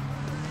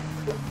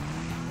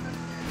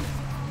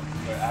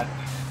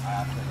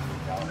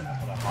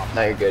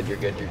 No, you're good, you're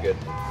good, you're good.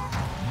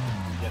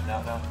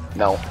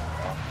 No.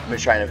 I'm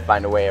just trying to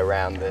find a way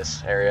around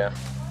this area.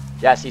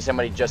 Yeah, I see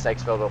somebody just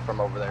exfilled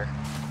from over there.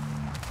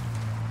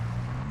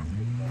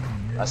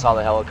 I saw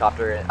the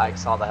helicopter in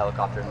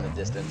the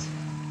distance.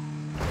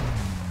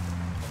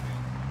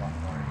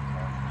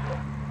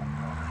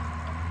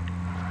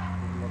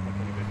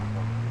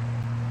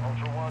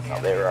 Oh,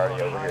 they were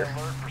already over here.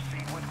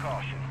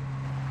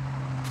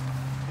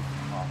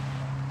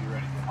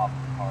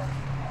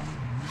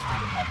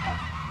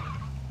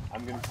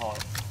 I'm gonna call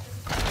it.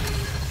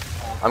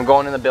 I'm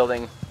going in the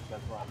building.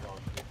 That's where I'm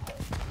going.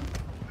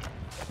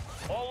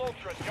 All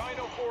Ultra,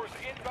 Dino 4 is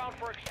inbound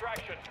for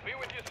extraction. Be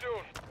with you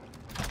soon.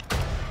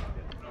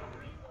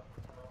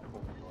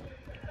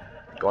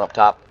 Going up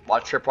top.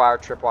 Watch tripwire,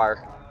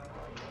 tripwire.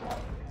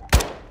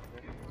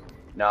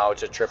 No,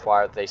 it's a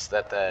tripwire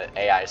that the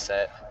AI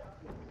set.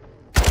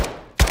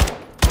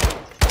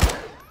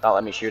 Don't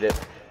let me shoot it.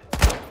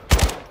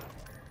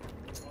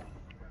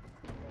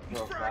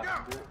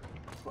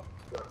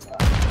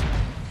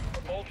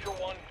 Ultra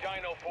 1,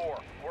 Dino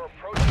 4. We're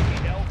approaching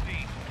the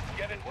LZ.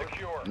 Get in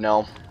secure.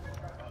 No.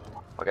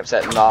 Fuck, I'm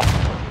setting it off.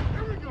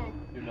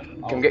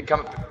 Come.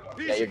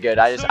 Yeah, you're good.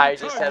 I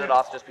just set it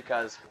off just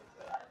because.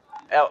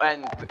 Oh,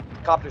 and the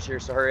copter's here,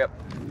 so hurry up.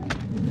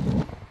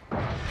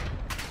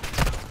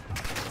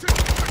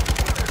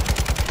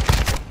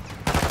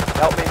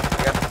 Help me.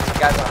 I got these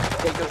guys on.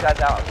 Take those guys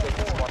out. I'm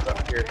taking these ones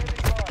up here.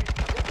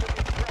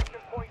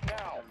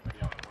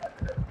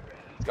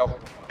 Let's go.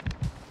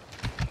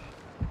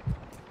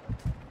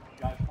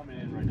 Guys coming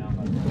in right now.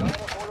 By the way.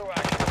 Dino 4 to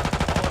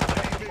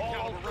action. All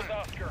Ultras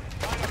Oscar.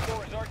 Dino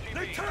 4 is RTB.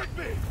 They tagged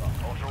me!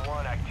 Ultra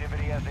 1,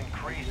 activity has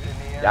increased in the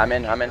area. Yeah, I'm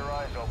in. Keep your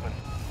eyes open.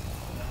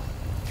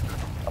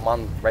 I'm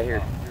on right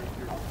here.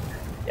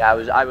 Yeah,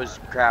 I was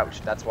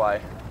crouched. That's why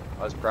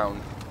I was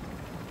prone.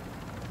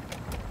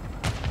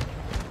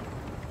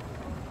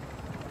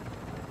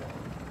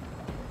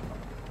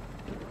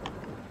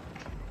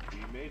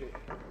 You made it.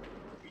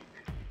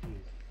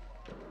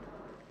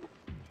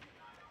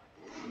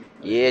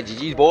 Yeah,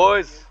 GG's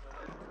boys.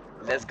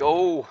 Let's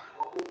go.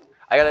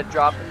 I gotta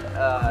drop it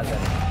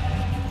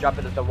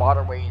at the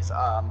waterways.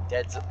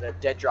 The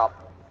dead drop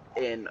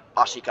in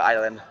Ashika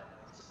Island.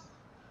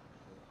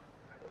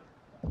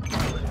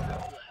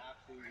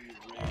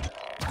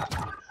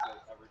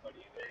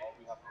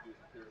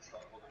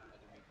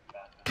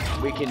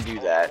 We can do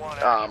that.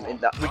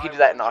 We can do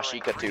that in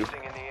Ashika too.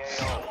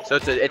 So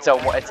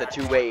it's a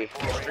two-way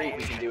street.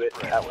 We can do it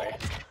that way.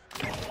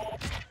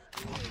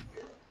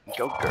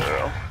 Go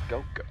girl,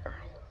 go girl.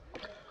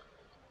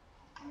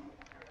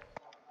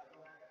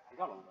 We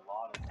got a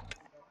lot of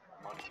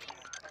money.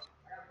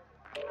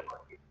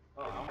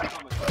 Oh,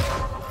 how much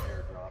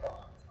airdrop?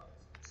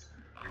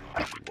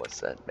 What's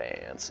that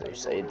band? So you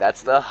say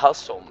that's the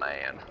hustle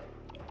man.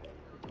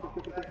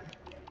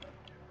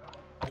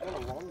 I got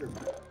a longer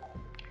man.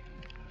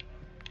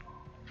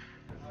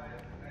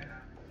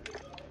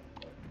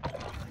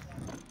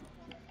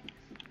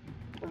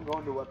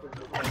 going to weapons.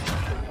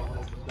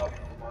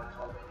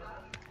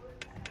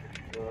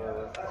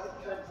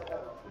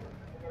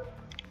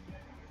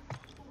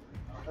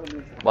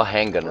 What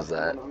handgun is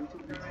that?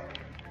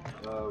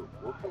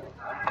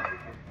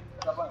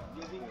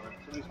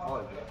 Somebody's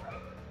calling me.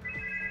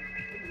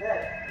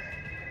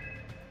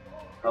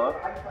 Hello?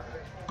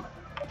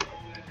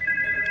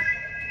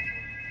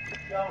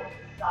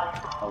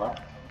 Hello?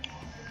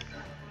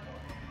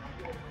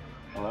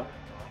 Hello? Hello?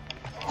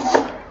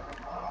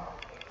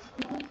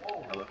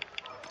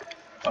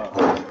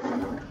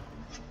 Oh.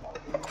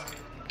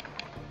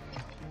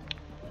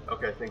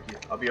 Okay, thank you.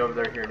 I'll be over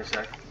there here in a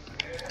sec.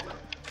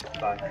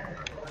 Bye.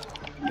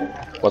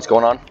 What's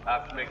going on? I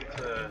have to make it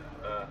to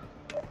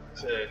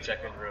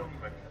check-in real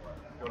quick.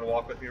 You want to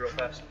walk with me real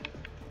fast?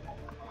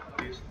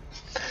 Please?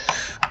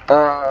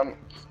 I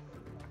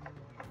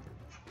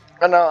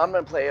know, I'm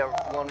gonna play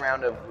one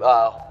round of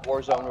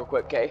Warzone real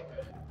quick, okay?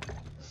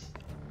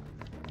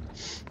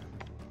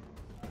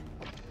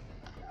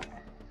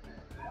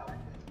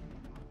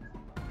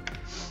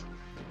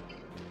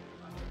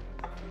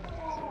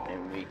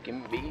 And we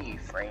can be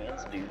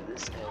friends, do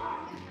this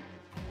now.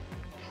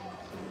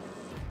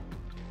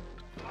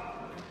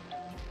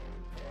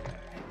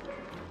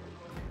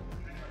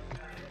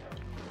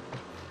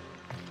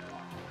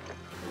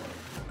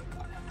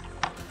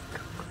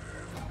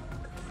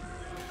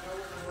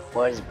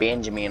 What does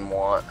Benjamin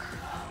want?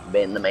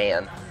 Ben the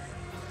man.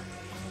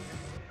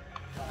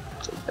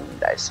 Take them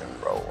dice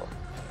and roll them.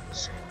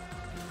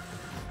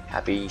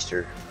 Happy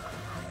Easter.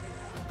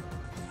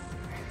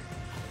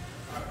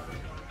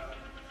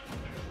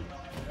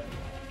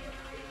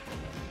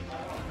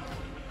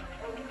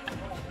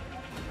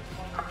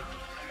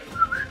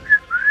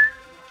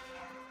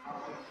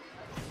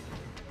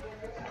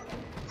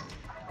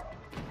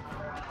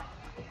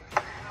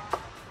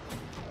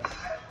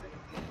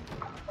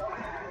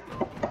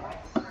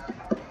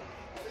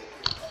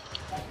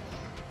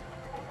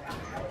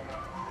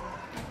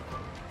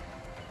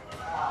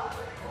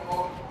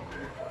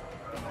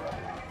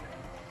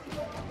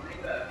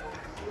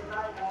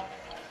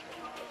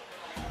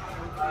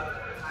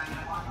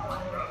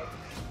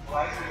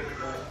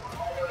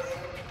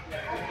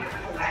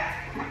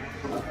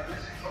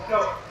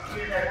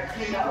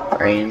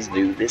 Friends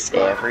do this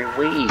every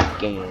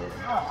weekend.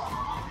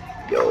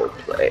 Go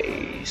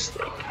play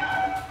steak.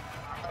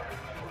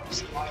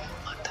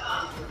 What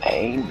the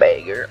pain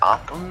beggar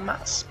off of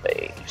my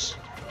space.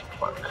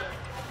 Fuck.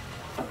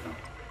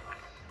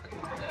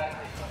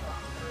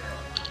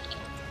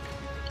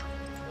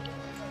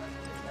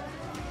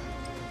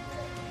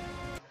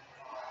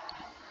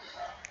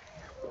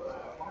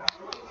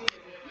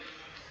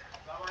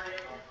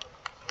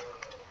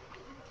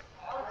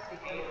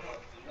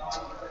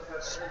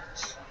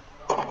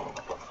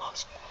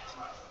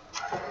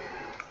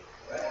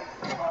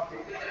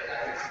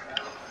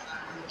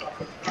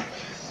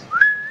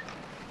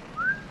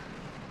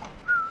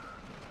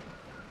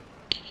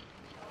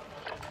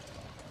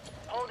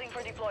 Holding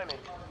for deployment.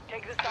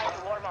 Take this time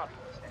to warm up.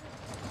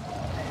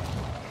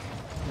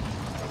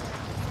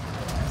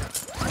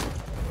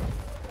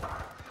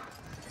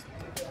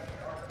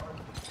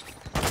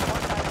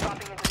 One time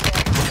dropping into the air.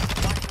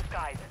 Watch the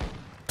skies.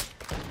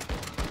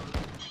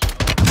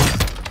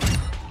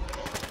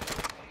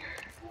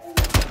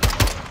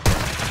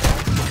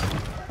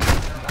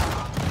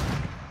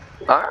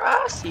 Alright,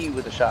 I see you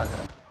with a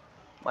shotgun.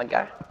 My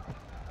guy.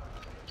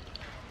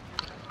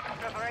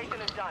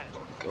 Preparation is done.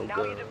 Go, Now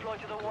go. you deploy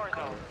to the war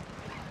zone.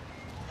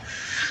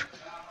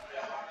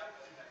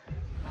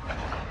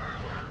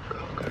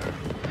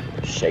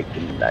 Shake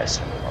them nice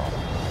and roll.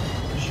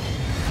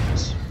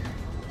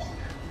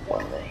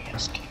 One of the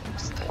ass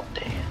kings that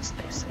dance,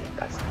 they say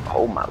that's.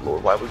 Oh my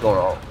lord, why are we going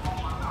on?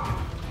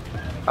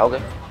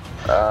 Okay.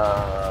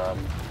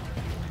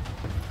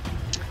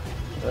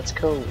 Let's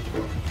go.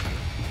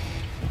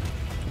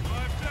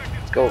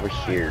 Let's go over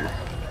here.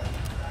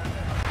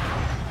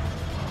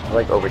 I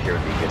like over here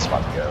would be a good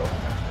spot to go.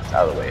 It's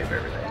out of the way of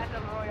everything.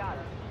 Battle Royale.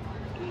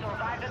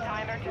 Survive the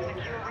timer to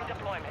secure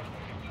redeployment.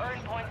 Earn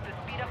points to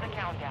speed up the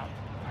countdown.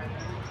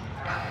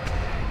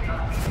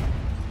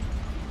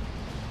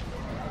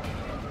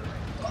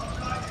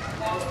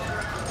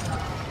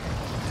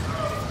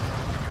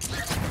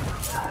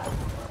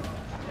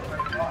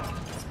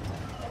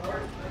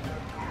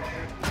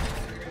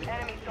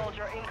 Enemy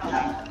soldier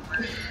incoming.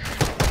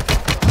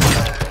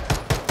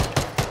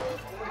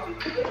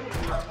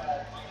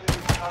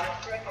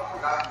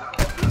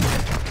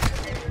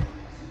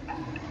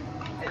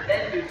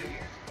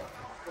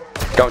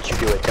 Don't you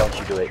do it, don't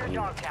you do it, you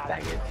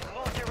faggot.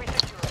 Move to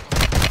resecure.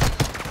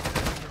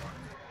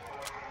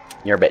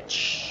 You're a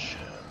bitch.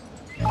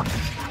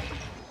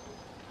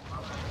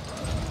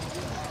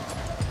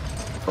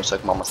 Looks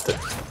like mama stood.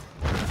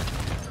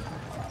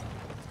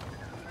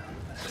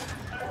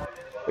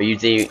 But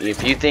if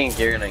you think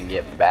you're gonna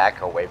get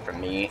back away from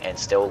me and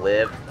still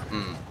live,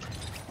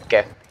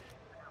 okay.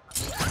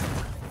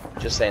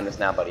 Just saying this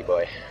now, buddy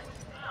boy.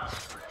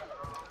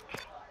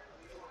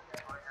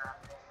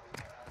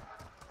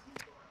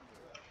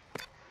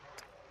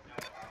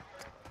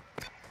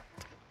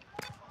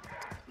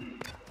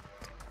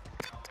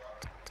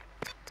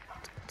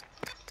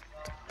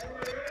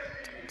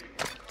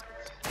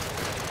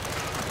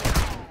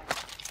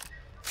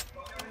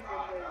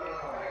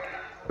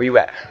 Where you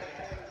at?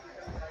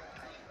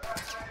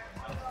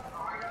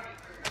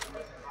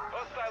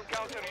 Hostile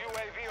counter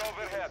UAV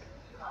overhead.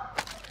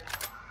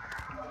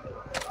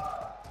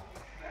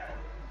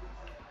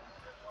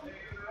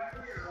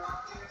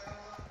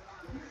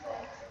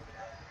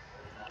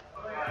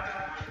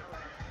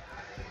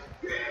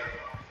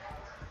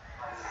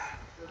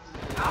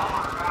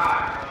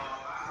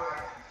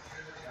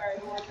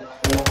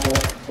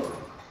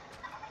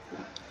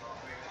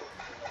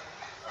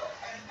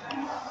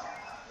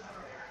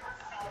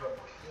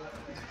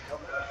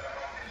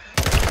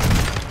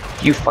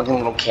 You fucking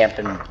little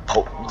camping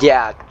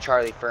yeah,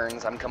 Charlie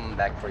Ferns, I'm coming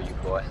back for you,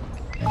 boy.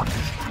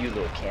 You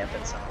little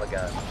camping son of a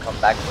gun. I'm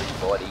coming back for you,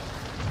 buddy.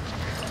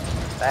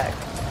 Back.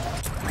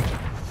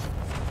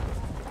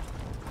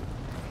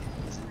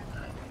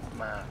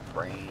 My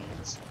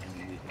friends,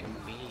 and we can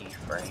be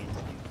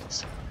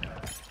friends.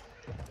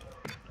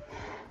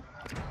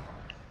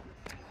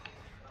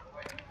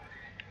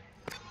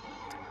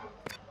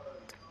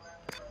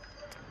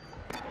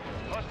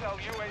 Hostile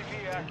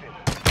UAV active.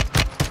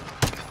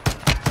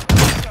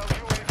 Hostile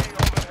UAV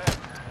overhead.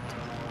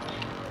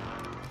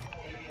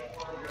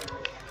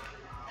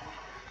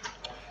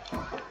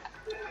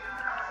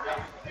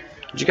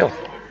 Where'd you go?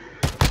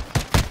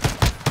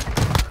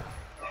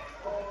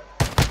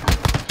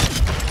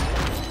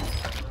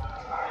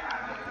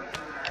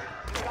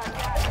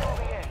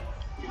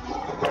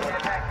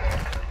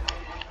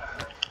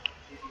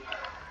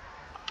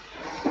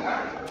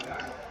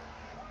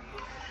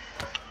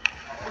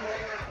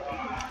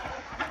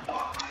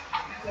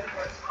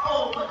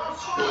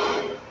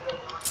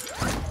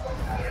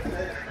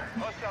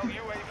 Hostile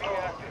UAV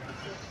active.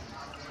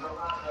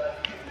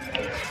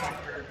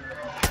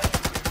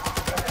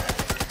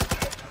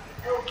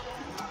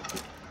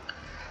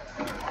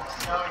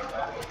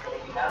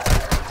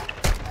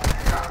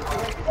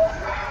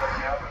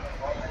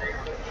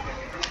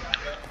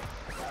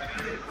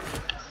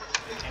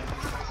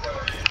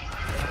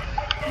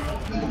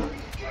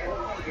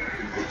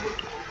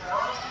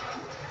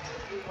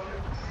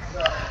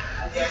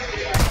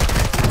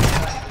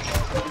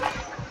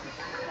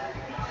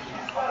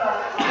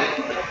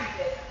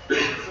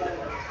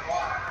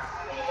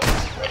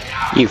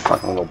 You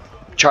fucking little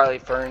Charlie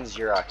Ferns,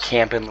 you're a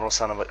camping little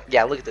son of a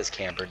yeah, look at this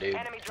camper, dude.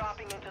 Enemy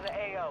dropping into the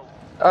AO.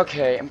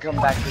 Okay, I'm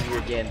coming back for you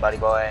again, buddy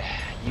boy.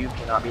 You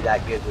cannot be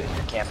that good with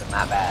your camping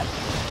that bad.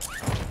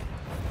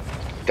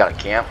 Got a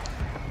camp?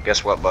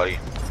 Guess what, buddy?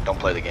 Don't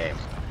play the game.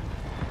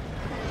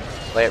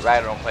 Play it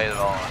right or don't play it at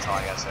all, that's all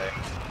I gotta say.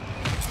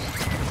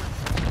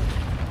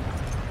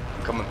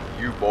 I'm coming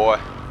for you, boy.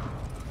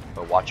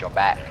 But watch your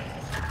back.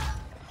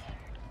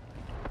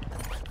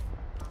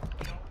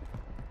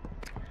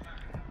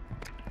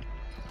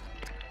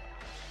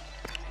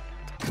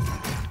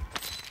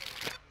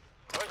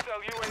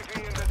 Hostile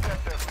UAV in the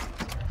sector.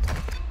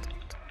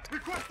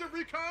 Request a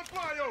recon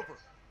flyover.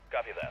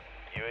 Copy that.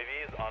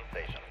 UAV is on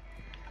station.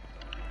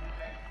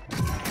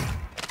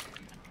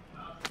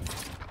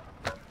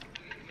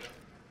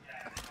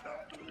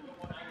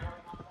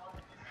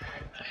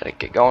 Gotta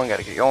get going,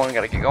 gotta get going,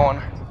 gotta get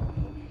going.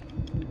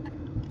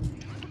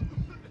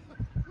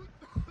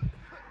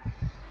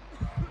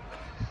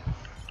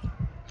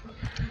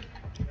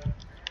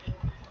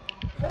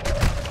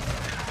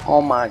 Oh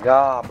my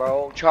god,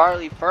 bro.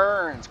 Charlie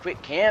Ferns,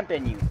 quit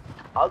camping, you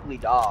ugly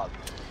dog.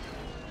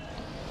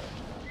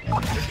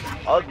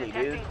 Ugly, dude.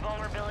 Detecting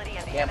vulnerability in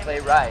the Can't play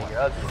enemy's right, network.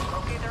 you're ugly.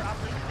 Locate their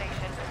uplink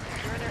station and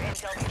secure their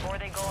intel before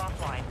they go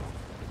offline.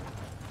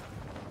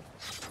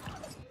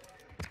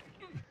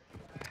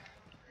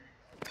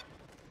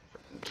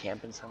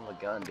 Camping son of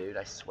a gun, dude,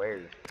 I swear.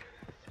 Enemy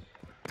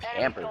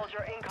Camper.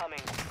 soldier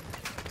incoming.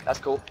 That's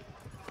cool.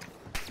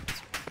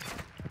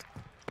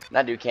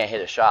 That dude can't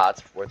hit his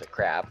shots worth of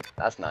crap.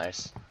 That's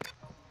nice.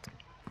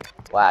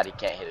 Glad he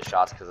can't hit his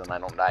shots because then I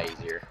don't die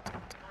easier.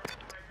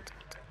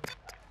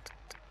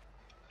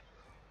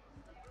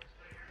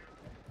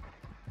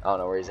 I don't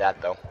know where he's at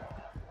though.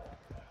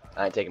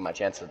 I ain't taking my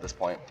chances at this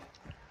point.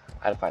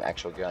 I had to find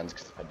actual guns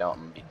because if I don't, I'm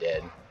gonna be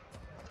dead.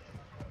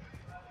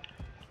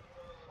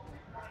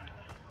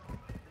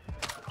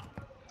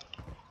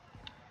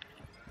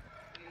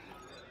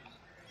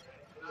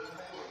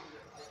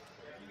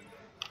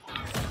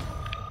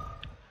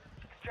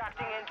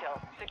 Extracting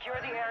intel. Secure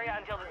the area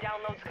until the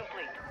download's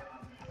complete.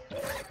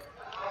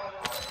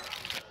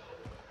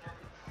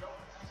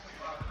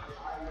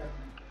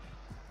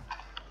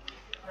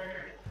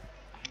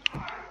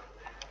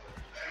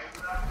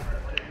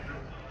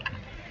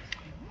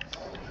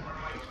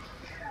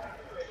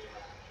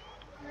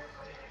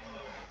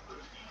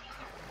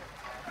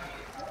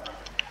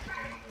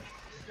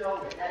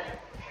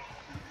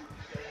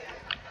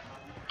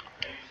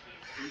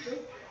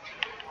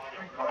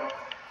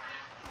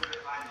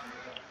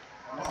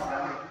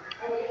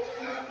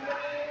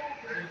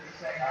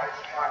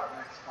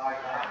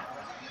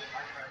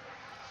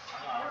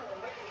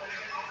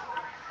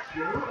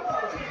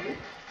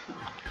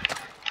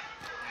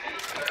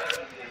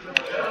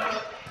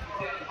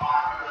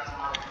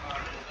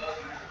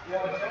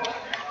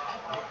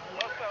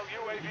 Hostile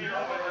UAV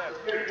overhead.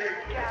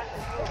 Gas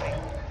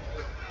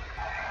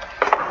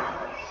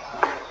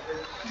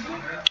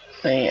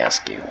They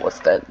ask you, what's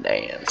that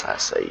dance? I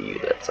say you,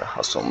 that's a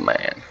hustle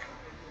man.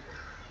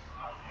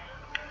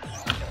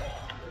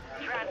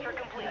 Transfer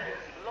complete.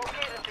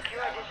 Locate and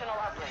secure additional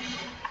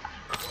uplinks.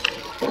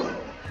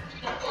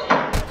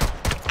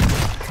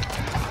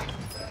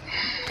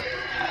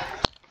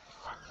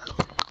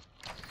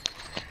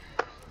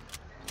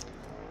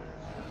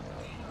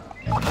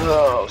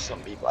 Oh,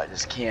 some people I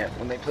just can't.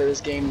 When they play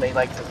this game, they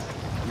like to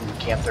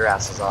camp their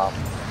asses off.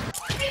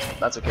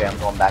 That's okay, I'm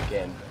going back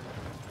in.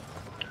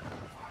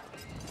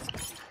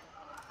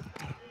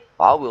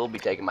 I will be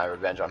taking my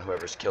revenge on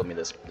whoever's killed me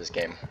this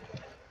game.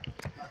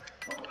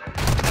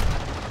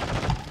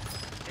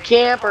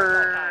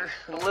 Camper!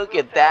 Look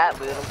at that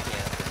little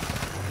camper.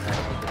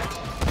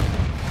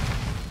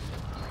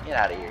 Get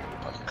out of here, you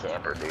fucking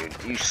camper, dude.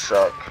 You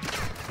suck.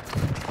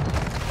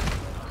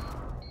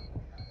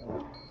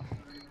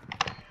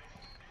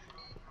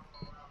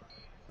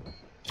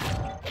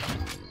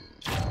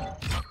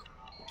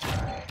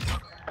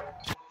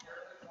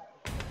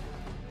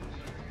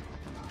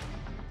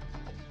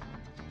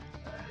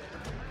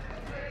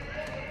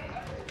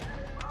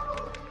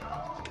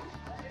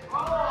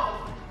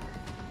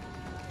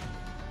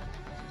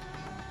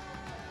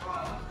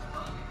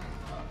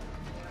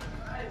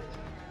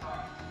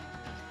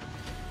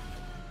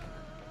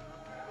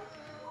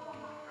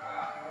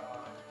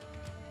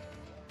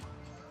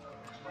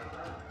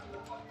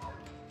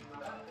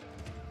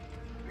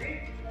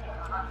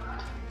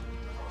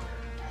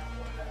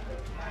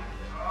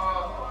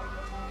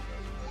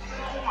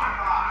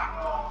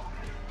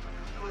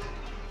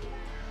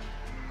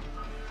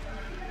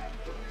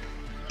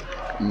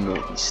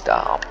 Movie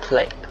star,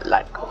 play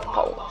like a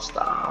porn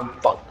star,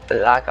 fuck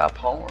like a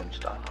porn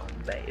star,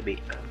 baby.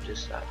 I'm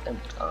just like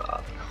them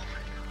star.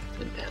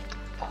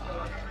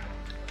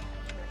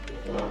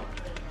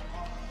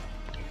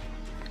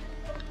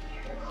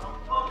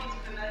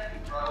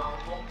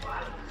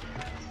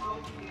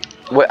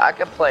 Wait, I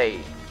can play.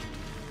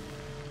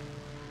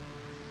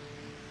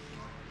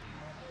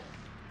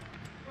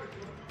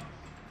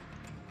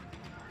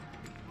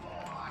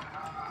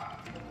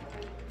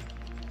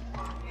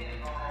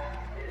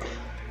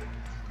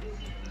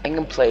 I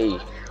can play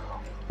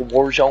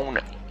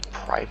Warzone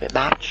private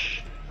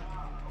match.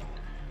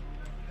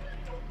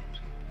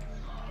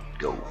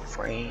 Go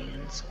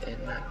friends,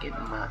 and I get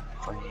my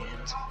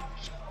friends.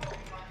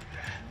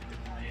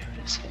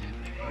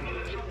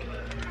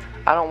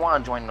 I don't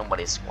want to join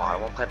nobody's squad. I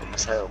want to play by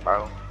myself,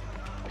 bro.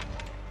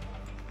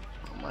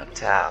 I'm a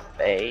top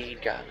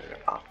 8, got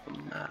it off of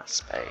my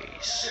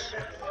space.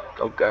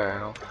 Go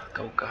girl,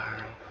 go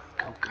girl,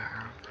 go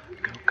girl,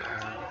 go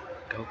girl,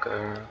 go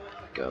girl.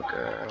 Go girl, go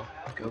girl,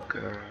 go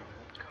girl.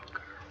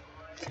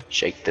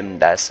 Shake them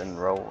dice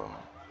and roll them.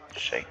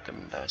 Shake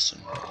them dice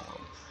and roll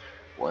them.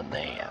 When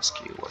they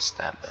ask you what's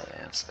that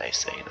dance, they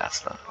say that's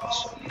the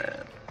hustle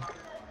man.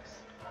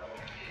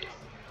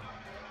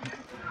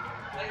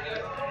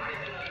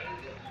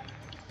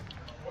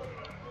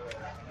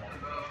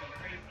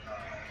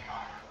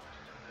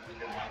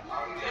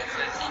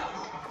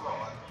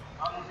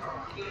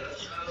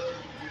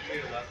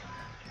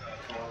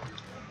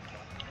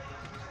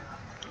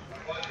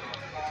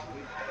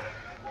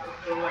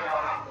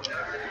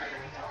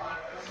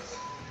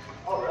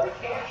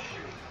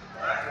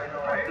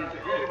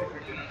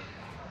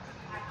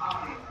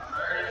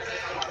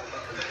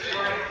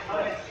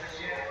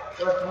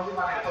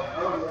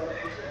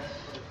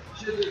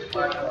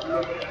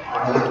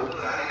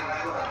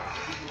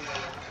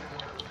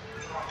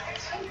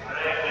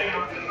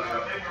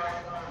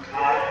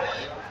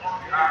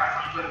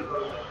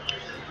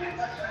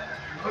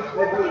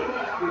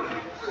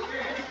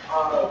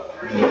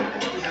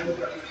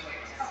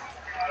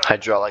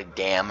 Hydraulic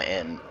dam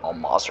in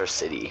Monster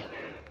City.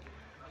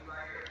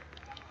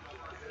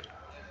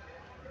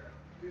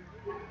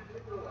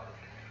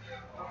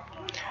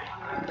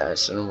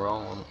 Dice and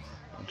roll 'em.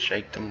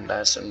 Shake them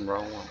dice and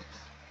roll 'em.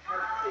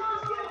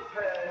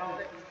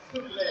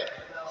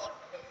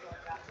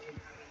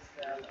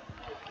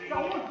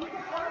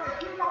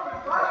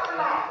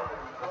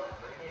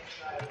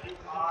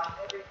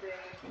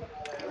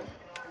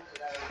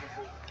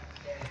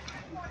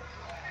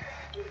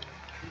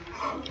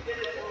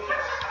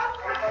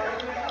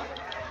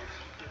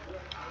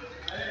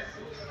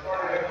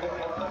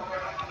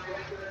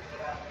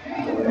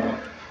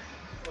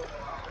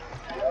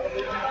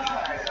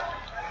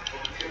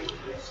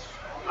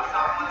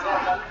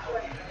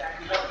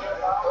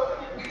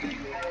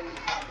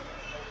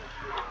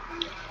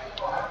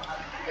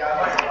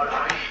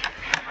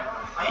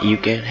 You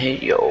can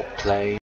hit your play.